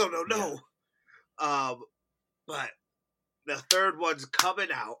 No. Yeah. But the third one's coming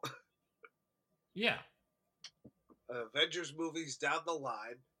out. Yeah. Avengers movies down the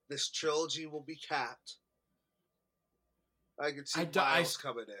line. This trilogy will be capped. I can see Miles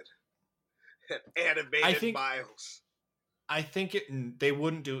coming in. Animated Miles. I think they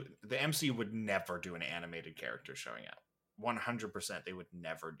wouldn't do... The MCU would never do an animated character showing up. 100%. They would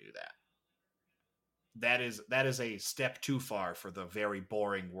never do that. That is a step too far for the very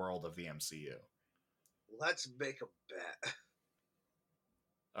boring world of the MCU. Let's make a bet.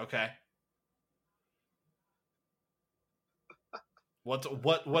 Okay.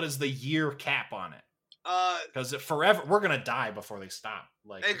 What is the year cap on it? Because forever we're gonna die before they stop.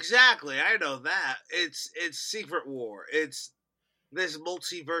 Like exactly, I know that. It's Secret War. It's this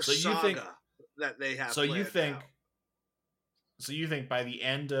multiverse saga that they have. So you think by the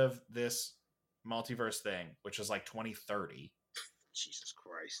end of this multiverse thing, which is like 2030. Jesus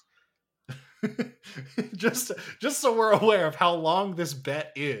Christ. just so we're aware of how long this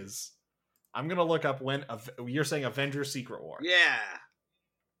bet is, I'm gonna look up when you're saying Avengers Secret War. Yeah.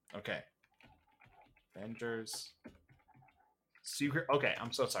 Okay. Avengers Secret. Okay,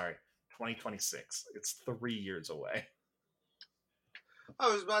 I'm so sorry. 2026. It's 3 years away.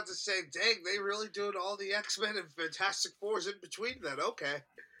 I was about to say, dang, they really doing all the X-Men and Fantastic Fours in between then. Okay.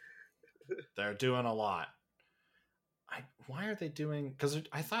 They're doing a lot. Why are they doing... Because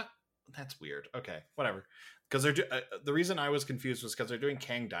I thought... That's weird. Okay, whatever. Because the reason I was confused was because they're doing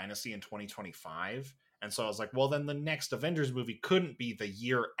Kang Dynasty in 2025. And so I was like, well, then the next Avengers movie couldn't be the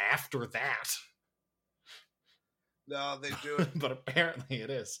year after that. No, they do it. But apparently it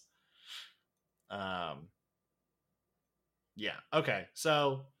is. Yeah. Okay.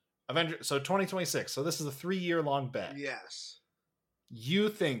 So 2026. So this is a 3-year long bet. Yes. You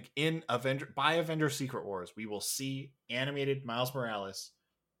think by Avengers Secret Wars, we will see animated Miles Morales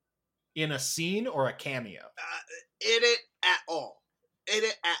in a scene or a cameo? In it at all. In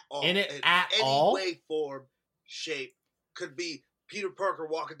any way, form, shape. Could be Peter Parker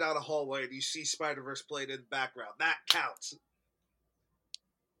walking down a hallway and you see Spider-Verse playing in the background. That counts.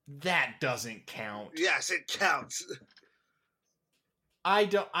 That doesn't count. Yes, it counts. I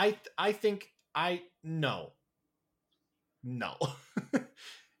don't. I think. No.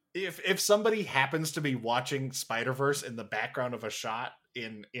 if somebody happens to be watching Spider-Verse in the background of a shot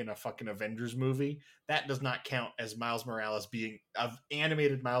in a fucking Avengers movie, that does not count as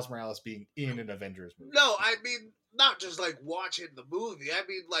animated Miles Morales being in an Avengers movie. No, I mean not just like watching the movie. I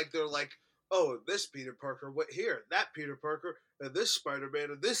mean like they're like, oh, this Peter Parker went here, that Peter Parker, and this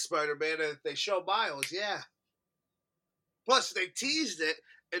Spider-Man, and this Spider-Man, and if they show Miles, yeah. Plus they teased it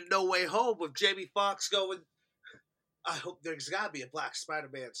in No Way Home with Jamie Foxx going, I hope there's got to be a black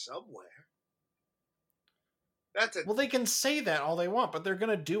Spider-Man somewhere. Well, they can say that all they want, but they're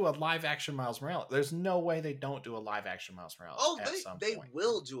going to do a live-action Miles Morales. There's no way they don't do a live-action Miles Morales. Oh, they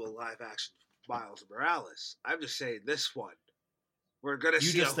will do a live-action Miles Morales. I'm just saying this one. We're going to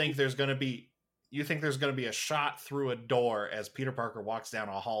see. You think there's going to be a shot through a door as Peter Parker walks down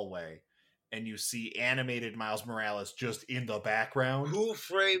a hallway, and you see animated Miles Morales just in the background? Who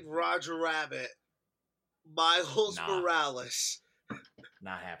Framed Roger Rabbit? Miles Morales.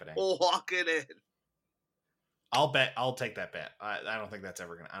 Not happening. Walking in. I'll take that bet. I don't think that's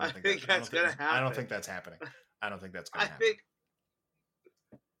ever gonna. I don't think that's gonna happen. I don't think that's happening. I don't think that's gonna happen.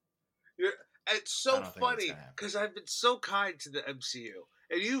 It's so funny because I've been so kind to the MCU,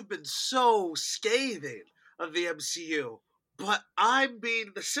 and you've been so scathing of the MCU, but I'm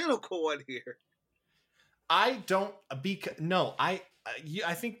being the cynical one here. I don't I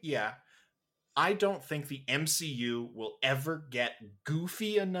think I don't think the MCU will ever get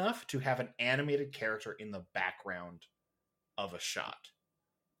goofy enough to have an animated character in the background of a shot.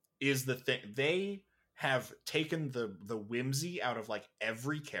 Is the thing. They have taken the whimsy out of like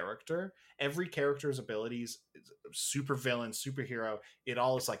every character's abilities, super villain, superhero. It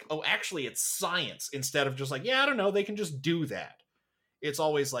all is like, oh, actually it's science, instead of just like, yeah, I don't know, they can just do that. It's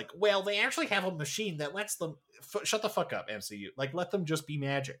always like, well, they actually have a machine that lets them shut the fuck up, MCU. Like, let them just be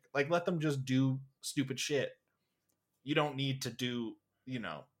magic. Like, let them just do stupid shit. You don't need to do,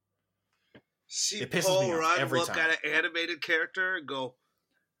 See, it pisses Paul me off Rudd every look time. at an animated character and go,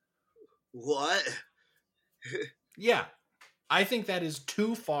 what? Yeah, I think that is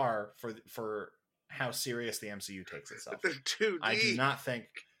too far for how serious the MCU takes itself. I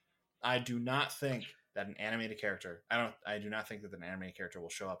do not think that an animated character, I do not think that an animated character will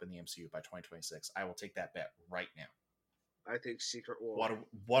show up in the MCU by 2026. I will take that bet right now. I think Secret War.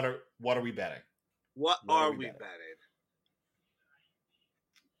 What are we betting? What are we betting?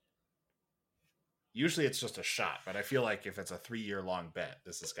 Usually it's just a shot, but I feel like if it's a 3-year long bet,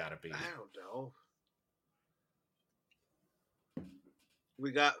 this has got to be. I don't know.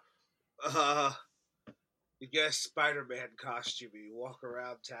 We got you get a Spider-Man costume and you walk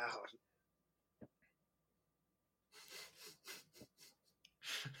around town.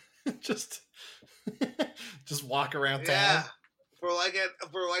 just walk around town. Yeah, for like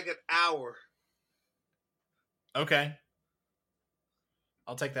an hour. Okay,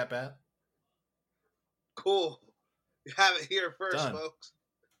 I'll take that bet. Cool. You have it here first, Done. Folks.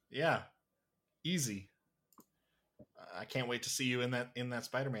 Yeah, easy. I can't wait to see you in that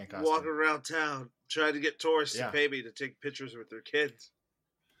Spider-Man costume. Walking around town, trying to get tourists to pay me to take pictures with their kids.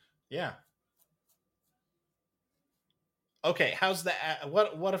 Yeah. Okay, how's that?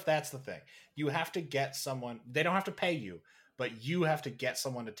 What if that's the thing? You have to get someone. They don't have to pay you, but you have to get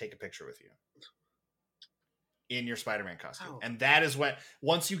someone to take a picture with you in your Spider-Man costume. Oh. And that is when,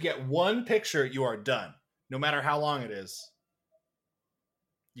 once you get one picture, you are done. No matter how long it is,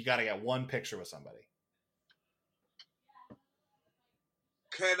 you got to get one picture with somebody.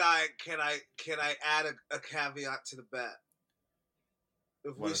 Can I add a caveat to the bet?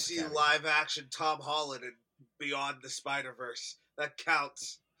 If we see live action Tom Holland in Beyond the Spider-Verse, that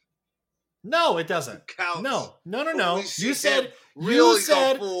counts. No, it doesn't. It counts. No. You said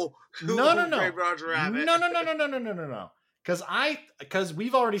no. Because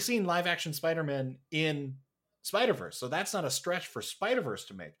we've already seen live action Spider-Man in Spider-Verse, so that's not a stretch for Spider-Verse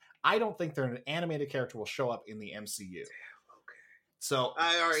to make. I don't think an animated character will show up in the MCU. So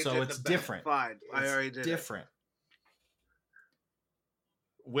it's different. Fine. I already did different.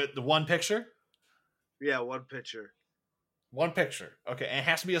 With the one picture? Yeah, one picture. One picture. Okay, and it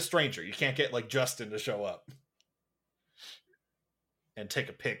has to be a stranger. You can't get like Justin to show up and take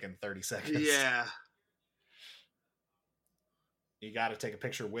a pic in 30 seconds. Yeah. You got to take a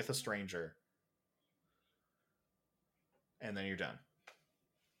picture with a stranger. And then you're done.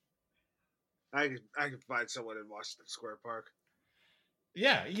 I can find someone in Washington Square Park.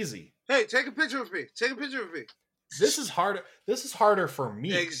 Yeah, easy. Hey, take a picture with me. Take a picture with me. This is harder for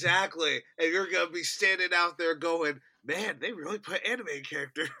me. Exactly. And you're going to be standing out there going, man, they really put anime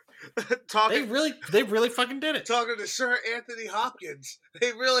character. They really fucking did it. Talking to Sir Anthony Hopkins.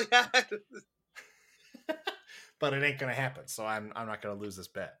 They really had. but it ain't gonna happen. So I'm not gonna lose this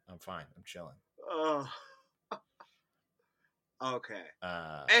bet. I'm fine. I'm chilling. Oh, okay.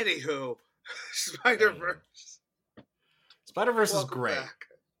 Anywho, Spider-Verse. Spider-Verse is great. Back.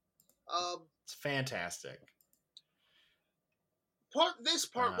 It's fantastic. This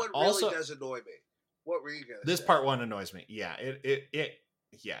part one also, really does annoy me. What were you gonna say? This part one annoys me. Yeah,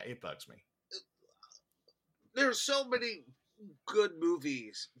 it bugs me. There's so many good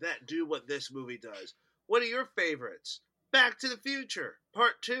movies that do what this movie does. What are your favorites? Back to the Future,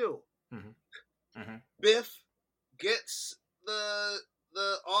 Part 2. Mm-hmm. Mm-hmm. Biff gets the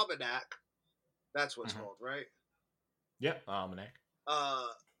almanac. That's what's mm-hmm. called, right? Yep, almanac.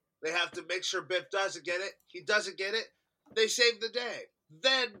 They have to make sure Biff doesn't get it. He doesn't get it. They save the day.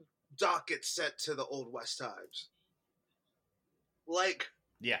 Then Doc gets sent to the Old West times. Like,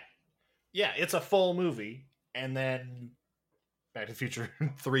 yeah, it's a full movie, and then Back to the Future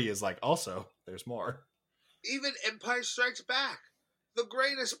 3 is like, also, there's more. Even Empire Strikes Back, the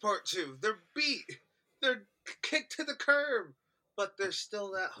greatest Part 2. They're beat. They're kicked to the curb. But there's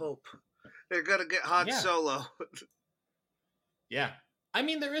still that hope. They're going to get Han Solo. Yeah. I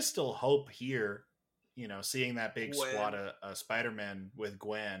mean, there is still hope here. You know, seeing that big squad of Spider-Man with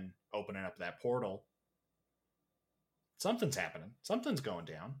Gwen opening up that portal. Something's happening. Something's going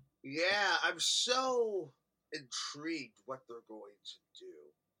down. Yeah, I'm so intrigued what they're going to do.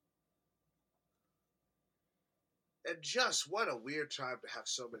 And just what a weird time to have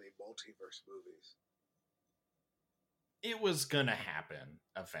so many multiverse movies. It was gonna happen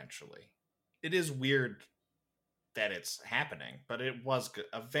eventually. It is weird that it's happening, but it was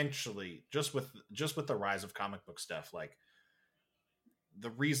eventually, just with the rise of comic book stuff. Like, the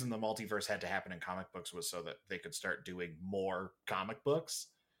reason the multiverse had to happen in comic books was so that they could start doing more comic books,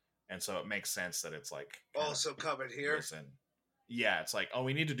 and so it makes sense that it's like also coming here. Yeah, it's like, oh,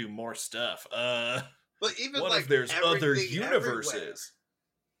 we need to do more stuff. But even what like if there's other universes? Everywhere.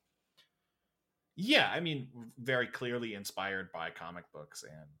 Yeah, I mean, very clearly inspired by comic books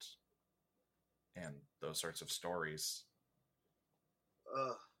and those sorts of stories.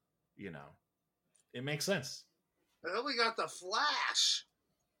 You know, it makes sense. And then we got the Flash.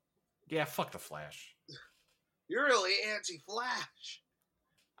 Yeah, fuck the Flash. You're really anti-Flash.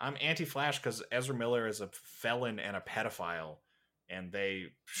 I'm anti-Flash because Ezra Miller is a felon and a pedophile, and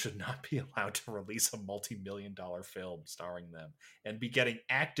they should not be allowed to release a multi-million-dollar film starring them and be getting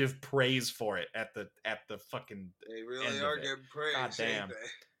active praise for it at the fucking. They really are getting praise. God damn,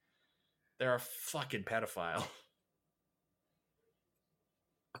 they're a fucking pedophile.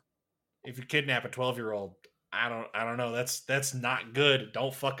 If you kidnap a 12-year-old, I don't know. That's not good.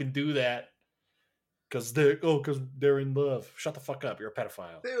 Don't fucking do that. Because they're in love. Shut the fuck up. You're a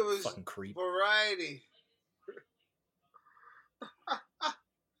pedophile. It was fucking creep. Variety.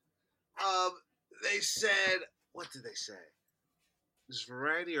 They said, what did they say? Is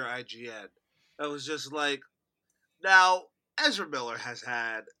Variety or IGN? It was just like, now Ezra Miller has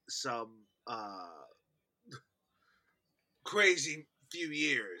had some crazy few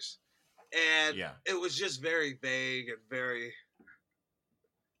years, and it was just very vague and very.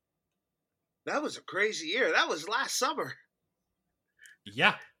 That was a crazy year. That was last summer.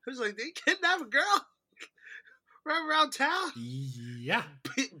 Yeah. It was like, they kidnapped a girl, run around town. Yeah.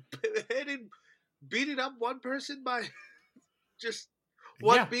 Beating up one person by just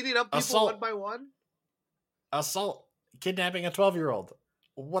beating up people one by one. Assault. Kidnapping a 12-year-old.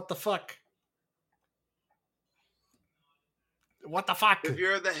 What the fuck? What the fuck? If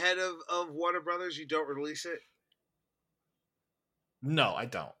you're the head of Warner Brothers, you don't release it? No, I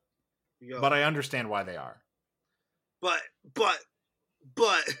don't. But I understand why they are. But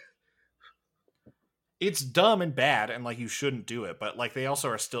it's dumb and bad, and like, you shouldn't do it. But like, they also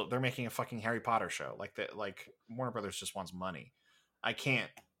are they're making a fucking Harry Potter show. Like Warner Brothers just wants money. I can't.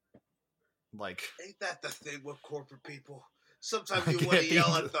 Like, ain't that the thing with corporate people? Sometimes you want to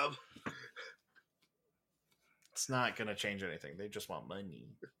yell at them. It's not gonna change anything. They just want money.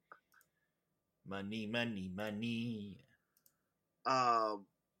 Money.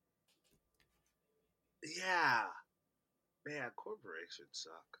 Yeah. Man, corporations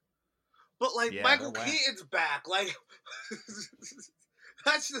suck. But like, Michael Keaton's back. Like,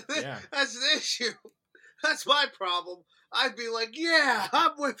 that's the issue. That's my problem. I'd be like, yeah,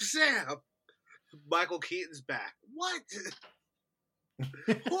 I'm with Sam. Michael Keaton's back. What?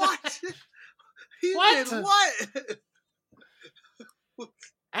 What? He did what?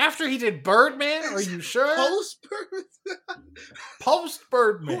 After he did Birdman? Are you sure? Post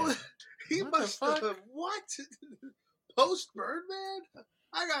Birdman. He must have been what? Post Birdman?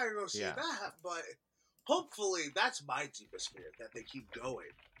 I gotta go see that, but hopefully that's my deepest fear, that they keep going.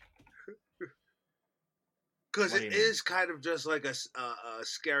 Because it is kind of just like a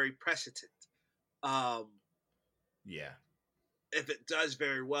scary precedent. Yeah. If it does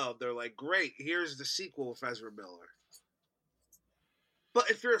very well, they're like, great, here's the sequel with Ezra Miller. But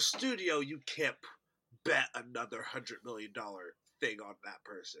if you're a studio, you can't bet another $100 million thing on that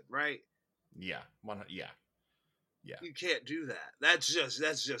person, right? Yeah. Yeah. You can't do that. That's just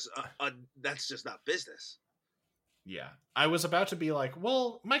not business. Yeah. I was about to be like,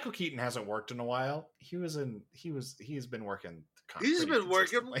 well, Michael Keaton hasn't worked in a while. He's been working. He's been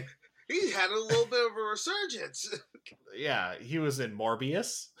working. He had a little bit of a resurgence. Yeah, he was in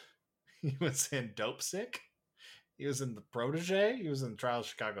Morbius. He was in Dope Sick. He was in The Protege. He was in Trial of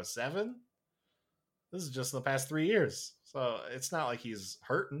Chicago 7. This is just in the past 3 years. So it's not like he's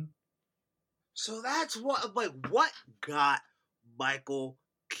hurting. So that's what got Michael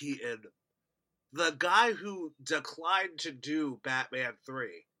Keaton, the guy who declined to do Batman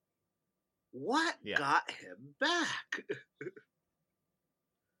 3, what got him back?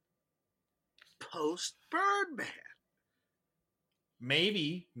 Post Birdman.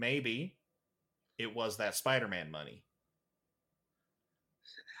 Maybe it was that Spider-Man money.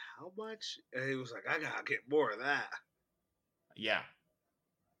 How much? And he was like, I gotta get more of that. Yeah.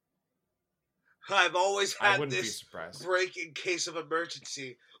 I've always had this break in case of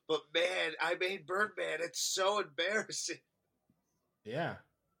emergency, but man, I made Birdman. It's so embarrassing. Yeah.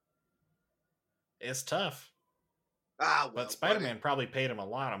 It's tough. Well, but Spider-Man probably paid him a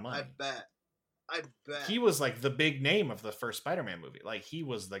lot of money. I bet. He was like the big name of the first Spider-Man movie. Like, he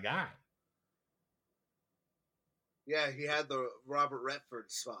was the guy. Yeah, he had the Robert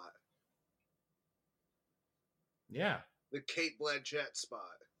Redford spot. Yeah. The Cate Blanchett spot.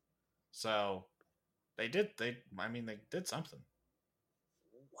 So, they did something.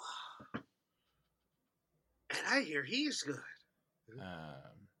 Wow. And I hear he's good.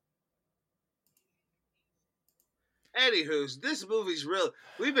 Anywho's, this movie's real.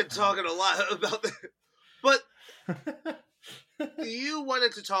 We've been talking a lot about this, but you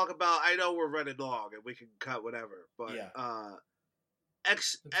wanted to talk about. I know we're running long and we can cut whatever, but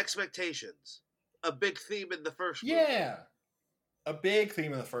expectations, a big theme in the first movie. Yeah, a big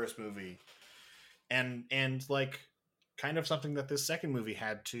theme in the first movie, and like kind of something that this second movie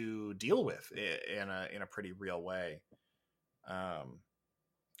had to deal with in a pretty real way.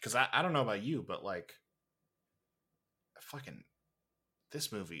 Because I don't know about you, but like, fucking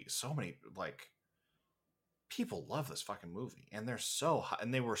this movie, so many like people love this fucking movie, and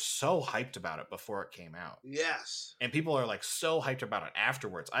they were so hyped about it before it came out. Yes, and people are like so hyped about it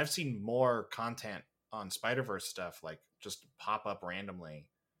afterwards. I've seen more content on Spider-Verse stuff like just pop up randomly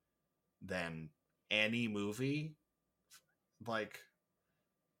than any movie. Like,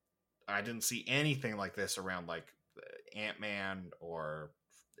 I didn't see anything like this around like Ant-Man or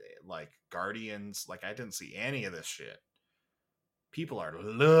like Guardians. Like, I didn't see any of this shit. People are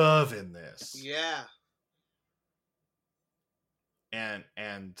loving this. Yeah. And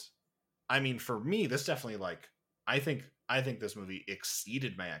I mean, for me, this definitely, like, I think this movie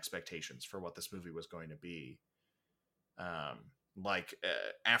exceeded my expectations for what this movie was going to be.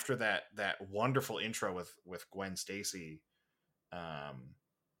 After that wonderful intro with Gwen Stacy,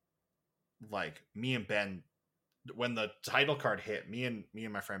 like, me and Ben, when the title card hit, me and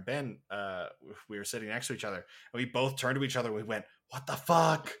my friend Ben, we were sitting next to each other, and we both turned to each other and we went, what the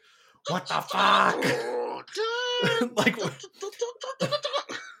fuck? What the fuck?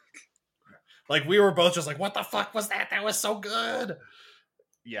 like we were both just like, what the fuck was that? That was so good.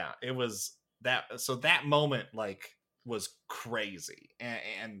 Yeah, it was that. So that moment, like, was crazy.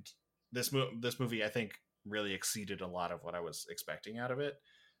 And this movie, I think, really exceeded a lot of what I was expecting out of it.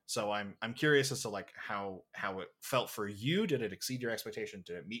 So I'm curious as to like how it felt for you. Did it exceed your expectation?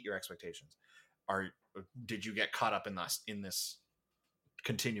 Did it meet your expectations? Did you get caught up in this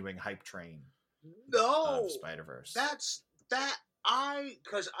continuing hype train? No, of Spider-Verse.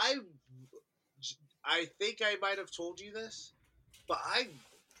 Because I think I might have told you this, but I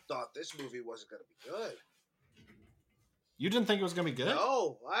thought this movie wasn't going to be good. You didn't think it was going to be good?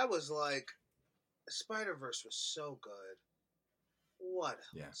 No, I was like, Spider-Verse was so good. What else?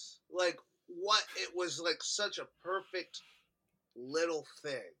 Yes. Like, what? It was like such a perfect little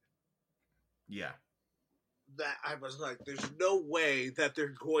thing. Yeah. That I was like, there's no way that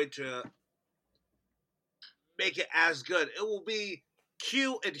they're going to make it as good. It will be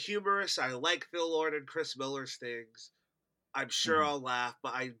cute and humorous. I like Phil Lord and Chris Miller's things. I'm sure I'll laugh,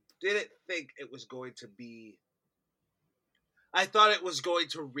 but I didn't think it was going to be... I thought it was going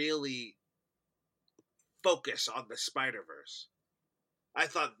to really focus on the Spider-Verse. I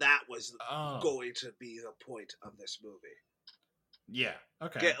thought that was going to be the point of this movie. Yeah,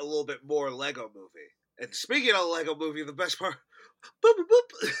 okay. Get a little bit more Lego movie. And speaking of Lego Movie, the best part, boop boop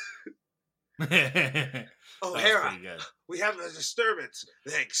boop. That was O'Hara, pretty good. we have a disturbance.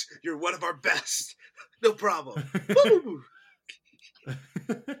 Thanks, you're one of our best. No problem. Boop boop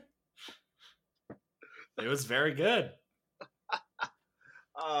boop. It was very good.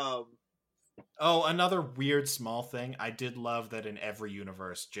 Oh, another weird small thing. I did love that in every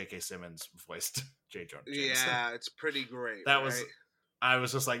universe, J.K. Simmons voiced J. Jonah Jameson. Yeah, it's pretty great. That right? was. I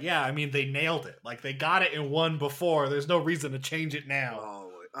was just like, yeah. I mean, they nailed it. Like they got it in one before. There's no reason to change it now.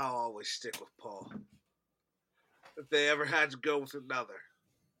 I'll always stick with Paul. If they ever had to go with another,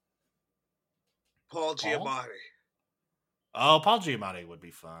 Paul Giamatti. Oh, Paul Giamatti would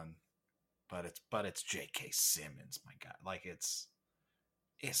be fun, but it's J.K. Simmons. My God, like it's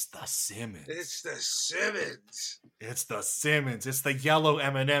the Simmons. It's the Simmons. It's the Simmons. It's the yellow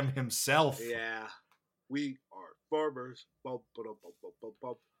M&M himself. Yeah, we are farmers. Bum, ba-dum, bum, bum, bum,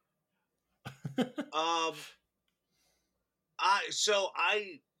 bum.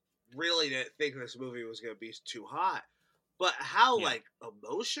 I really didn't think this movie was gonna be too hot, but how like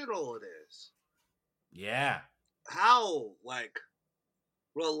emotional it is. Yeah. How like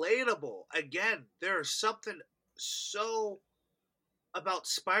relatable. Again, there's something so about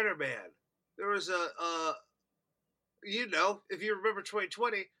Spider-Man. There was if you remember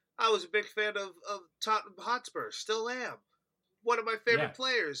 2020, I was a big fan of Tottenham Hotspur. Still am. One of my favorite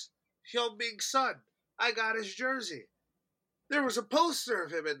players, Heung-min Son. I got his jersey. There was a poster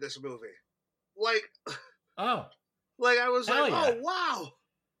of him in this movie. Like, oh. Like, I was like, yeah. oh, wow.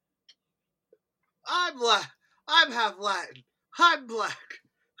 I'm half Latin. I'm black.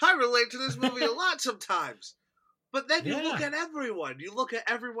 I relate to this movie a lot sometimes. But then you look at everyone. You look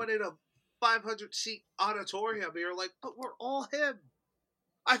at everyone in a 500-seat auditorium, and you're like, but we're all him.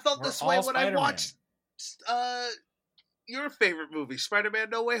 I felt this way when Spider-Man. I watched your favorite movie, Spider-Man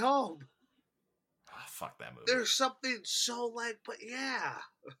No Way Home. Oh, fuck that movie. There's something so like, but yeah.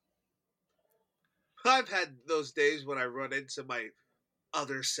 I've had those days when I run into my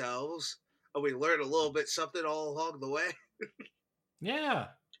other selves, and we learn a little bit something all along the way. Yeah.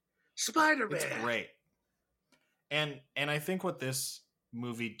 Spider-Man. It's great. And I think what this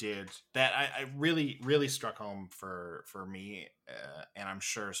movie did that I really, really struck home for me, and I'm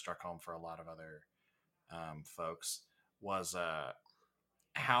sure struck home for a lot of other folks, was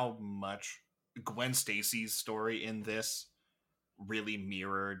how much Gwen Stacy's story in this really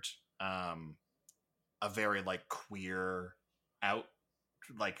mirrored a very like queer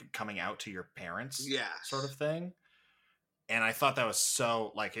like coming out to your parents sort of thing. And I thought that was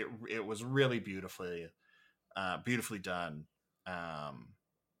so like it was really beautifully done.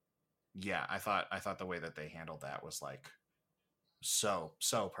 Yeah, I thought the way that they handled that was like so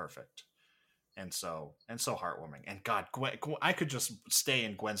perfect and so heartwarming. And God, Gwen, I could just stay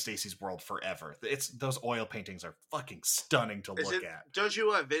in Gwen Stacy's world forever. It's those oil paintings are fucking stunning to look at. Don't you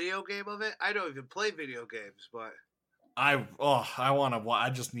want a video game of it? I don't even play video games, but I want to. I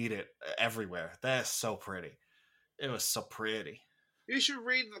just need it everywhere. That's so pretty. It was so pretty. You should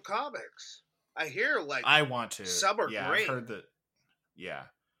read the comics. I hear like I want to. Some are great. I've heard that. Yeah,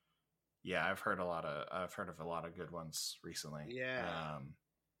 I've heard of a lot of good ones recently. Yeah.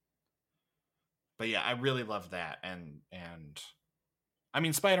 But yeah, I really love that, and I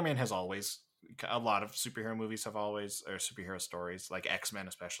mean, Spider-Man has always, a lot of superhero movies have always, or superhero stories like X-Men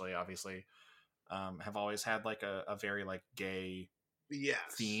especially, obviously, have always had like a very like gay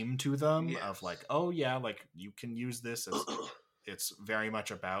theme to them of like, oh yeah, like you can use this as it's very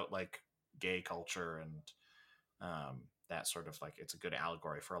much about like gay culture and that sort of like, it's a good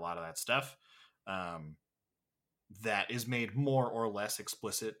allegory for a lot of that stuff that is made more or less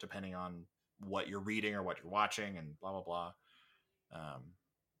explicit depending on what you're reading or what you're watching and blah blah blah.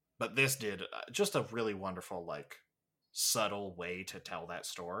 But this did just a really wonderful like subtle way to tell that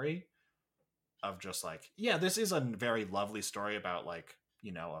story of just like, yeah, this is a very lovely story about like,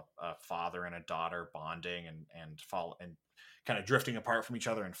 you know, a father and a daughter bonding and fall and kind of drifting apart from each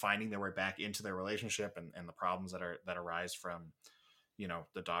other and finding their way back into their relationship and the problems that arise from, you know,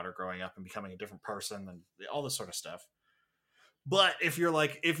 the daughter growing up and becoming a different person and all this sort of stuff. But if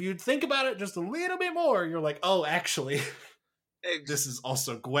you think about it just a little bit more, you're like, oh, actually, this is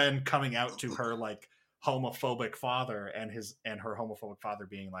also Gwen coming out to her like homophobic father and her homophobic father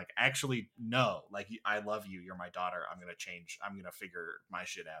being like, actually, no, like, I love you. You're my daughter. I'm going to change. I'm going to figure my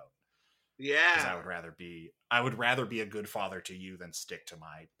shit out. Yeah. Because I would rather be a good father to you than stick to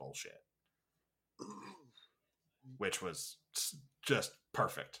my bullshit. Which was just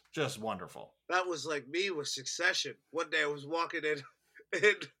perfect. Just wonderful. That was like me with Succession. One day I was walking in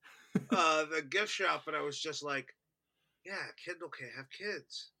the gift shop and I was just like, yeah, Kendall can't have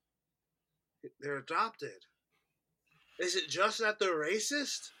kids. They're adopted. Is it just that they're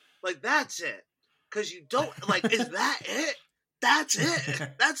racist? Like, that's it. Because you don't, like, is that it? That's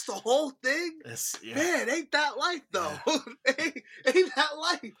it. That's the whole thing. Man, ain't that life though? Yeah. ain't that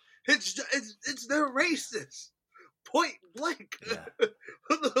life? It's they're racist. Point blank.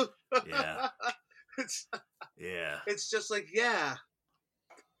 Yeah. It's just like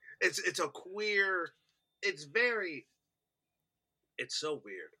It's a queer. It's so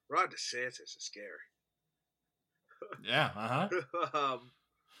weird. Ron DeSantis is scary. Yeah.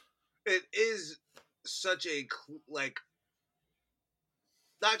 It is such a like.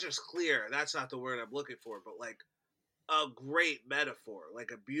 Not just clear, that's not the word I'm looking for, but like a great metaphor, like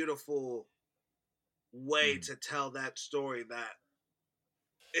a beautiful way to tell that story that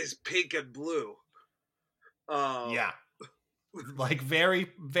is pink and blue. Yeah. Like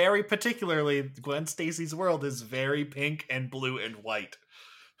very, very particularly, Gwen Stacy's world is very pink and blue and white.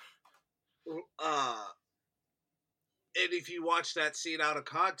 And if you watch that scene out of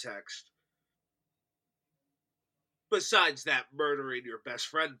context, besides that murdering your best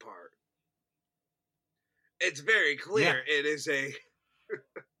friend part, it's very clear it is a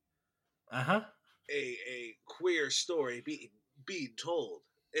a queer story being told.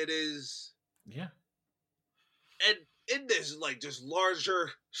 It is and in this like just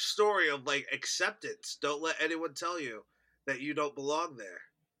larger story of like acceptance. Don't let anyone tell you that you don't belong there.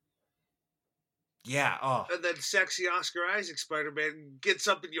 Yeah. Oh. And then sexy Oscar Isaac Spider-Man gets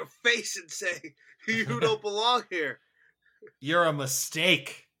up in your face and say, "You don't belong here. You're a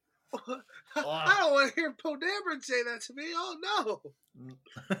mistake." I don't want to hear Poe Dameron say that to me. Oh no.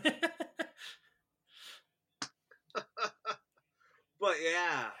 But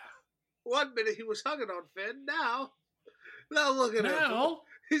yeah. 1 minute he was hugging on Finn. Now look at him.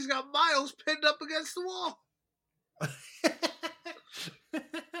 He's got Miles pinned up against the wall.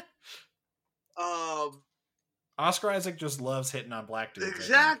 Oscar Isaac just loves hitting on black dudes.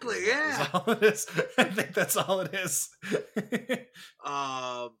 Exactly, yeah. All it is. I think that's all it is.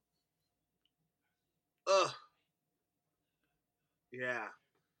 Yeah.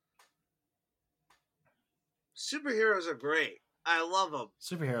 Superheroes are great. I love them.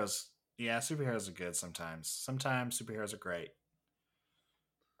 Superheroes are good sometimes. Sometimes superheroes are great.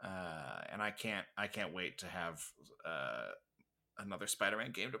 And I can't wait to have another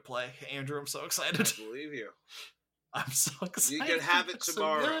Spider-Man game to play. Andrew, I'm so excited. I believe you. I'm so excited. You can have it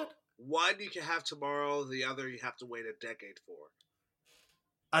tomorrow. So one you can have tomorrow. The other you have to wait a decade for.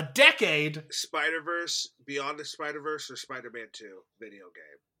 A decade? Spider-Verse, Beyond the Spider-Verse, or Spider-Man 2 video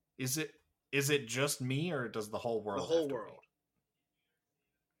game. Is it just me, or does the whole world? The whole world.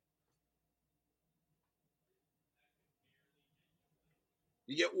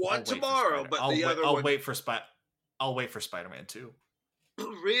 You get one tomorrow, but the other one. I'll wait for Spider-Man 2.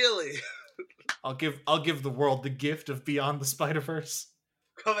 Really? I'll give the world the gift of Beyond the Spider-Verse.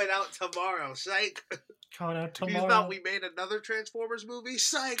 Coming out tomorrow, psych. Coming out tomorrow. You thought we made another Transformers movie?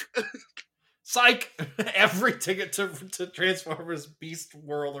 Psych. Psych. Every ticket to Transformers Beast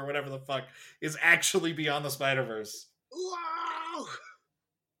World or whatever the fuck is actually Beyond the Spider-Verse. Wow.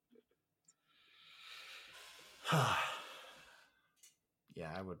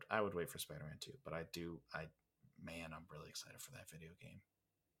 Yeah, I would wait for Spider-Man 2, but I'm really excited for that video game.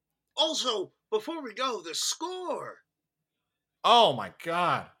 Also, before we go, the score. Oh my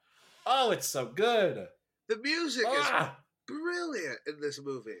god. Oh, it's so good. The music is brilliant in this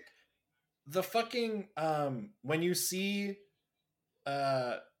movie. The fucking when you see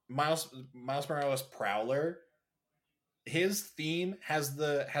Miles Morales Prowler, his theme has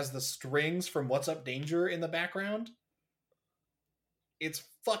the strings from What's Up Danger in the background. It's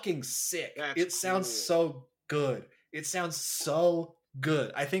fucking sick. It sounds so good. It sounds so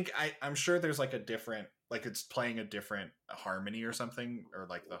good. I think I'm sure there's like a different, like it's playing a different harmony or something, or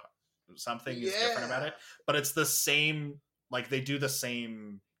like something is different about it, but it's the same, like they do the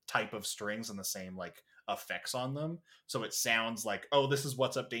same type of strings and the same like effects on them, so it sounds like, oh, this is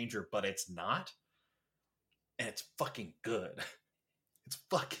What's Up Danger, but it's not, and it's fucking good. It's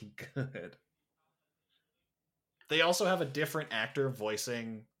fucking good. They also have a different actor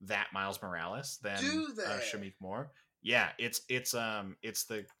voicing that Miles Morales than Shamik Moore. Yeah, it's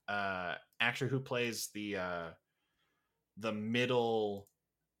the actor who plays the middle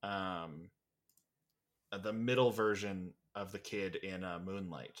version of the kid in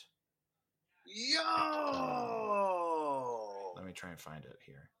Moonlight. Yo! Let me try and find it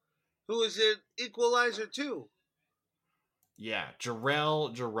here. Who is in Equalizer 2? Yeah,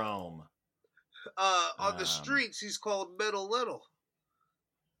 Jarrell Jerome. On the streets, he's called Middle Little.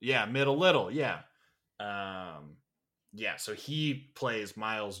 Yeah, Middle Little. Yeah. Yeah, so he plays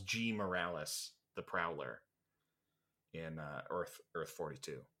Miles G. Morales, the Prowler, in Earth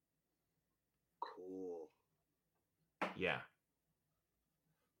 42. Cool. Yeah.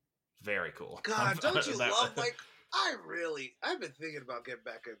 Very cool. God, don't you love, like, I've been thinking about getting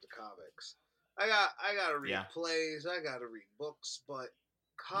back into comics. I gotta read plays, I gotta read books, but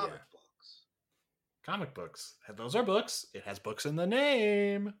comic books. Comic books. Those are books. It has books in the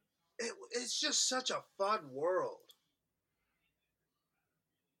name. It's just such a fun world.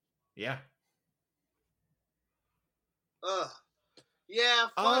 Yeah. Ugh. Yeah,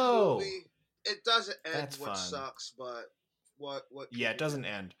 fun movie. It doesn't end, which fun. sucks, but what yeah, it doesn't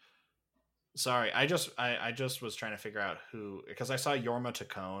end. Sorry, I just was trying to figure out who, because I saw Yorma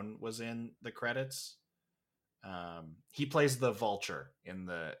Tacone was in the credits. He plays the Vulture in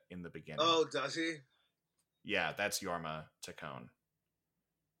the beginning. Oh, does he? Yeah, that's Yorma Tacone.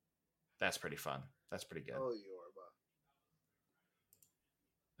 That's pretty fun. That's pretty good. Oh, Yorma.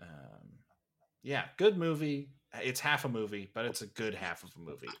 Yeah, good movie. It's half a movie, but it's a good half of a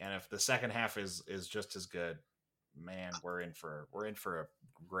movie. And if the second half is just as good, man, we're in for a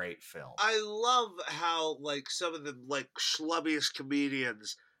great film. I love how, like, some of the, like, schlubbiest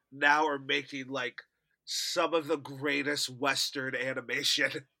comedians now are making, like, some of the greatest Western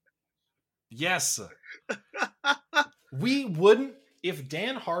animation. Yes. We wouldn't, if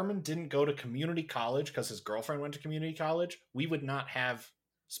Dan Harmon didn't go to community college because his girlfriend went to community college, we would not have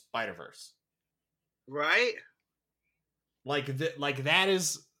Spider-Verse. Right? Like that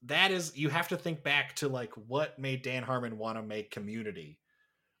is you have to think back to, like, what made Dan Harmon want to make Community,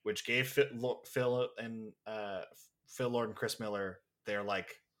 which gave Phil Lord and Chris Miller,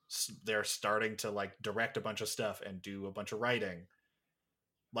 they're starting to, like, direct a bunch of stuff and do a bunch of writing.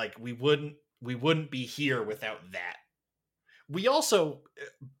 Like, we wouldn't be here without that. We also,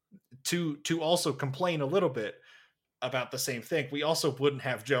 to also complain a little bit about the same thing, we also wouldn't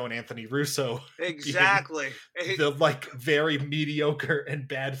have Joe and Anthony Russo exactly the, like, very mediocre and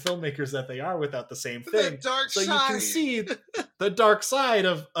bad filmmakers that they are without the same thing. So you can see the dark side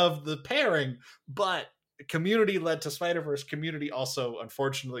of the pairing. But Community led to Spider-Verse. Community also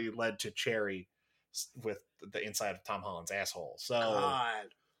unfortunately led to Cherry with the inside of Tom Holland's asshole. So God,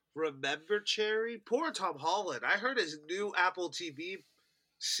 remember Cherry? Poor Tom Holland. I heard his new Apple TV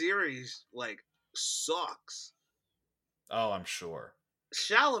series, like, sucks. Oh, I'm sure.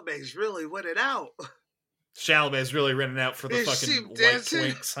 Chalamet's really winning out. Chalamet's really running out for the fucking white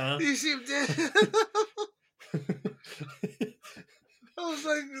Twinks, huh? You seem dancing. I was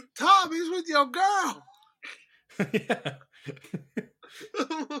like, Tom, he's with your girl. Yeah.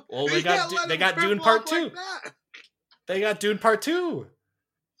 Well, they got Dune Part 2. Like, they got Dune Part 2.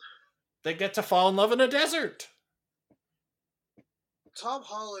 They get to fall in love in a desert. Tom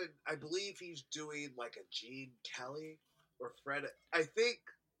Holland, I believe he's doing, like, a Gene Kelly or Fred. I think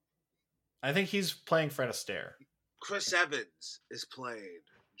he's playing Fred Astaire. Chris Evans is playing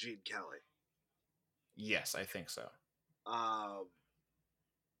Gene Kelly. Yes, I think so.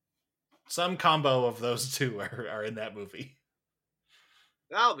 Some combo of those two are in that movie.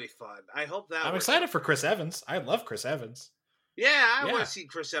 That'll be fun. I hope that. I'm excited for Chris Evans. I love Chris Evans. Yeah, I want to see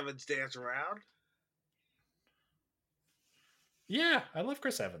Chris Evans dance around. Yeah, I love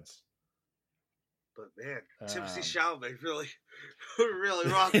Chris Evans. But man, Timothée Chalamet really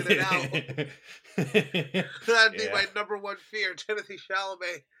rocking it out. That'd be my number one fear. Timothée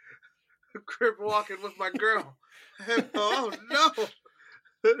Chalamet, crib walking with my girl. Oh no!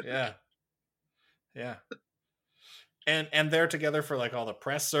 Yeah. And they're together for, like, all the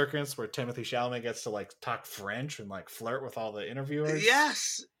press circuits where Timothée Chalamet gets to, like, talk French and, like, flirt with all the interviewers.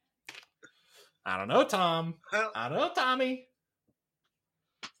 Yes. I don't know, Tom. I don't know, Tommy.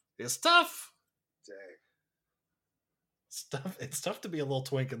 It's tough. Dang. It's tough to be a little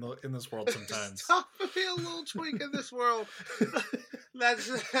twink in this world sometimes. It's tough to be a little twink in this world. That's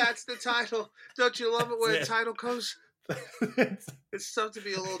the title. Don't you love it when the title comes? It's tough to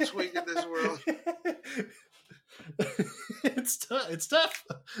be a little twink in this world. It's tough.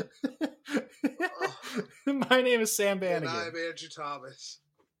 My name is Sam Bannigan. And I'm Andrew Thomas.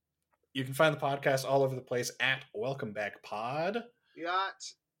 You can find the podcast all over the place at Welcome Back Pod.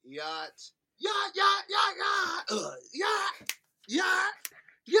 Yacht. You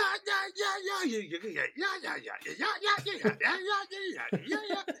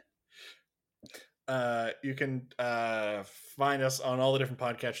can find us on all the different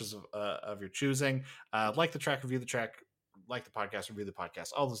podcatchers of your choosing. Like the track, review the track. Like the podcast, review the podcast.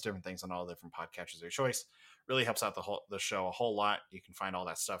 All those different things on all the different podcatchers of your choice. Really helps out the show a whole lot. You can find all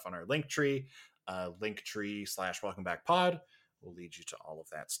that stuff on our Linktree. Linktree/Welcome Back Pod will lead you to all of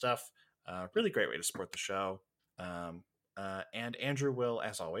that stuff. Really great way to support the show. And Andrew will,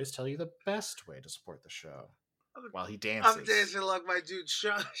 as always, tell you the best way to support the show while he dances. I'm dancing like my dude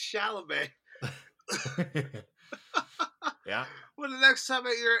Chalamet. Yeah. Well, the next time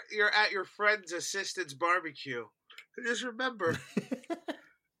you're at your friend's assistant's barbecue, just remember,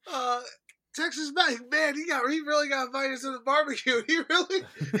 Texas Mike, man, he really got invited to the barbecue. He really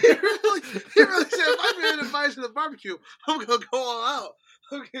said, if I'm being invited to the barbecue, I'm gonna go all out.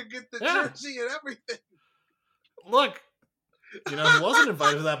 I'm gonna get the jersey and everything. Look, you know who wasn't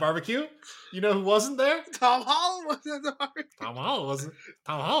invited to that barbecue? You know who wasn't there? Tom Holland wasn't at the barbecue. Tom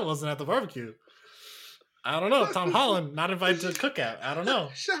Holland wasn't at the barbecue. I don't know. Tom Holland not invited to the cookout. I don't know.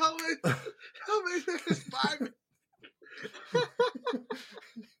 Shall we there's 5 minutes.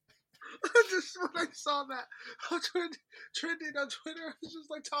 Just when I saw that trending on Twitter, I was just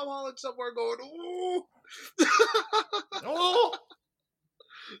like Tom Holland somewhere going, ooh. Oh.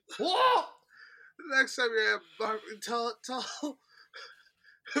 Whoa. Next time you're at barbecue, tell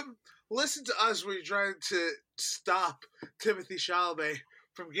listen to us when you're trying to stop Timothy Chalamet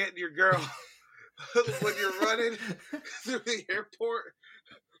from getting your girl when you're running through the airport,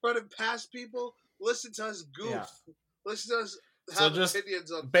 running past people. Listen to us goof. Yeah. Listen to us have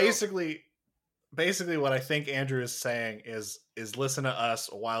opinions on basically what I think Andrew is saying is listen to us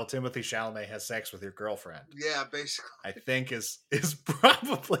while Timothy Chalamet has sex with your girlfriend. Yeah, basically. I think is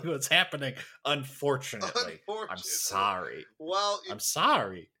probably what's happening. Unfortunately. I'm sorry. Well, I'm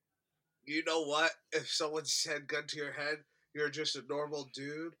sorry. You know what? If someone said gun to your head, you're just a normal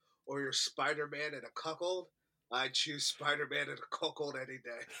dude, or you're Spider-Man and a cuckold, I'd choose Spider-Man and a cuckold any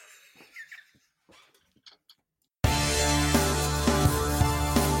day.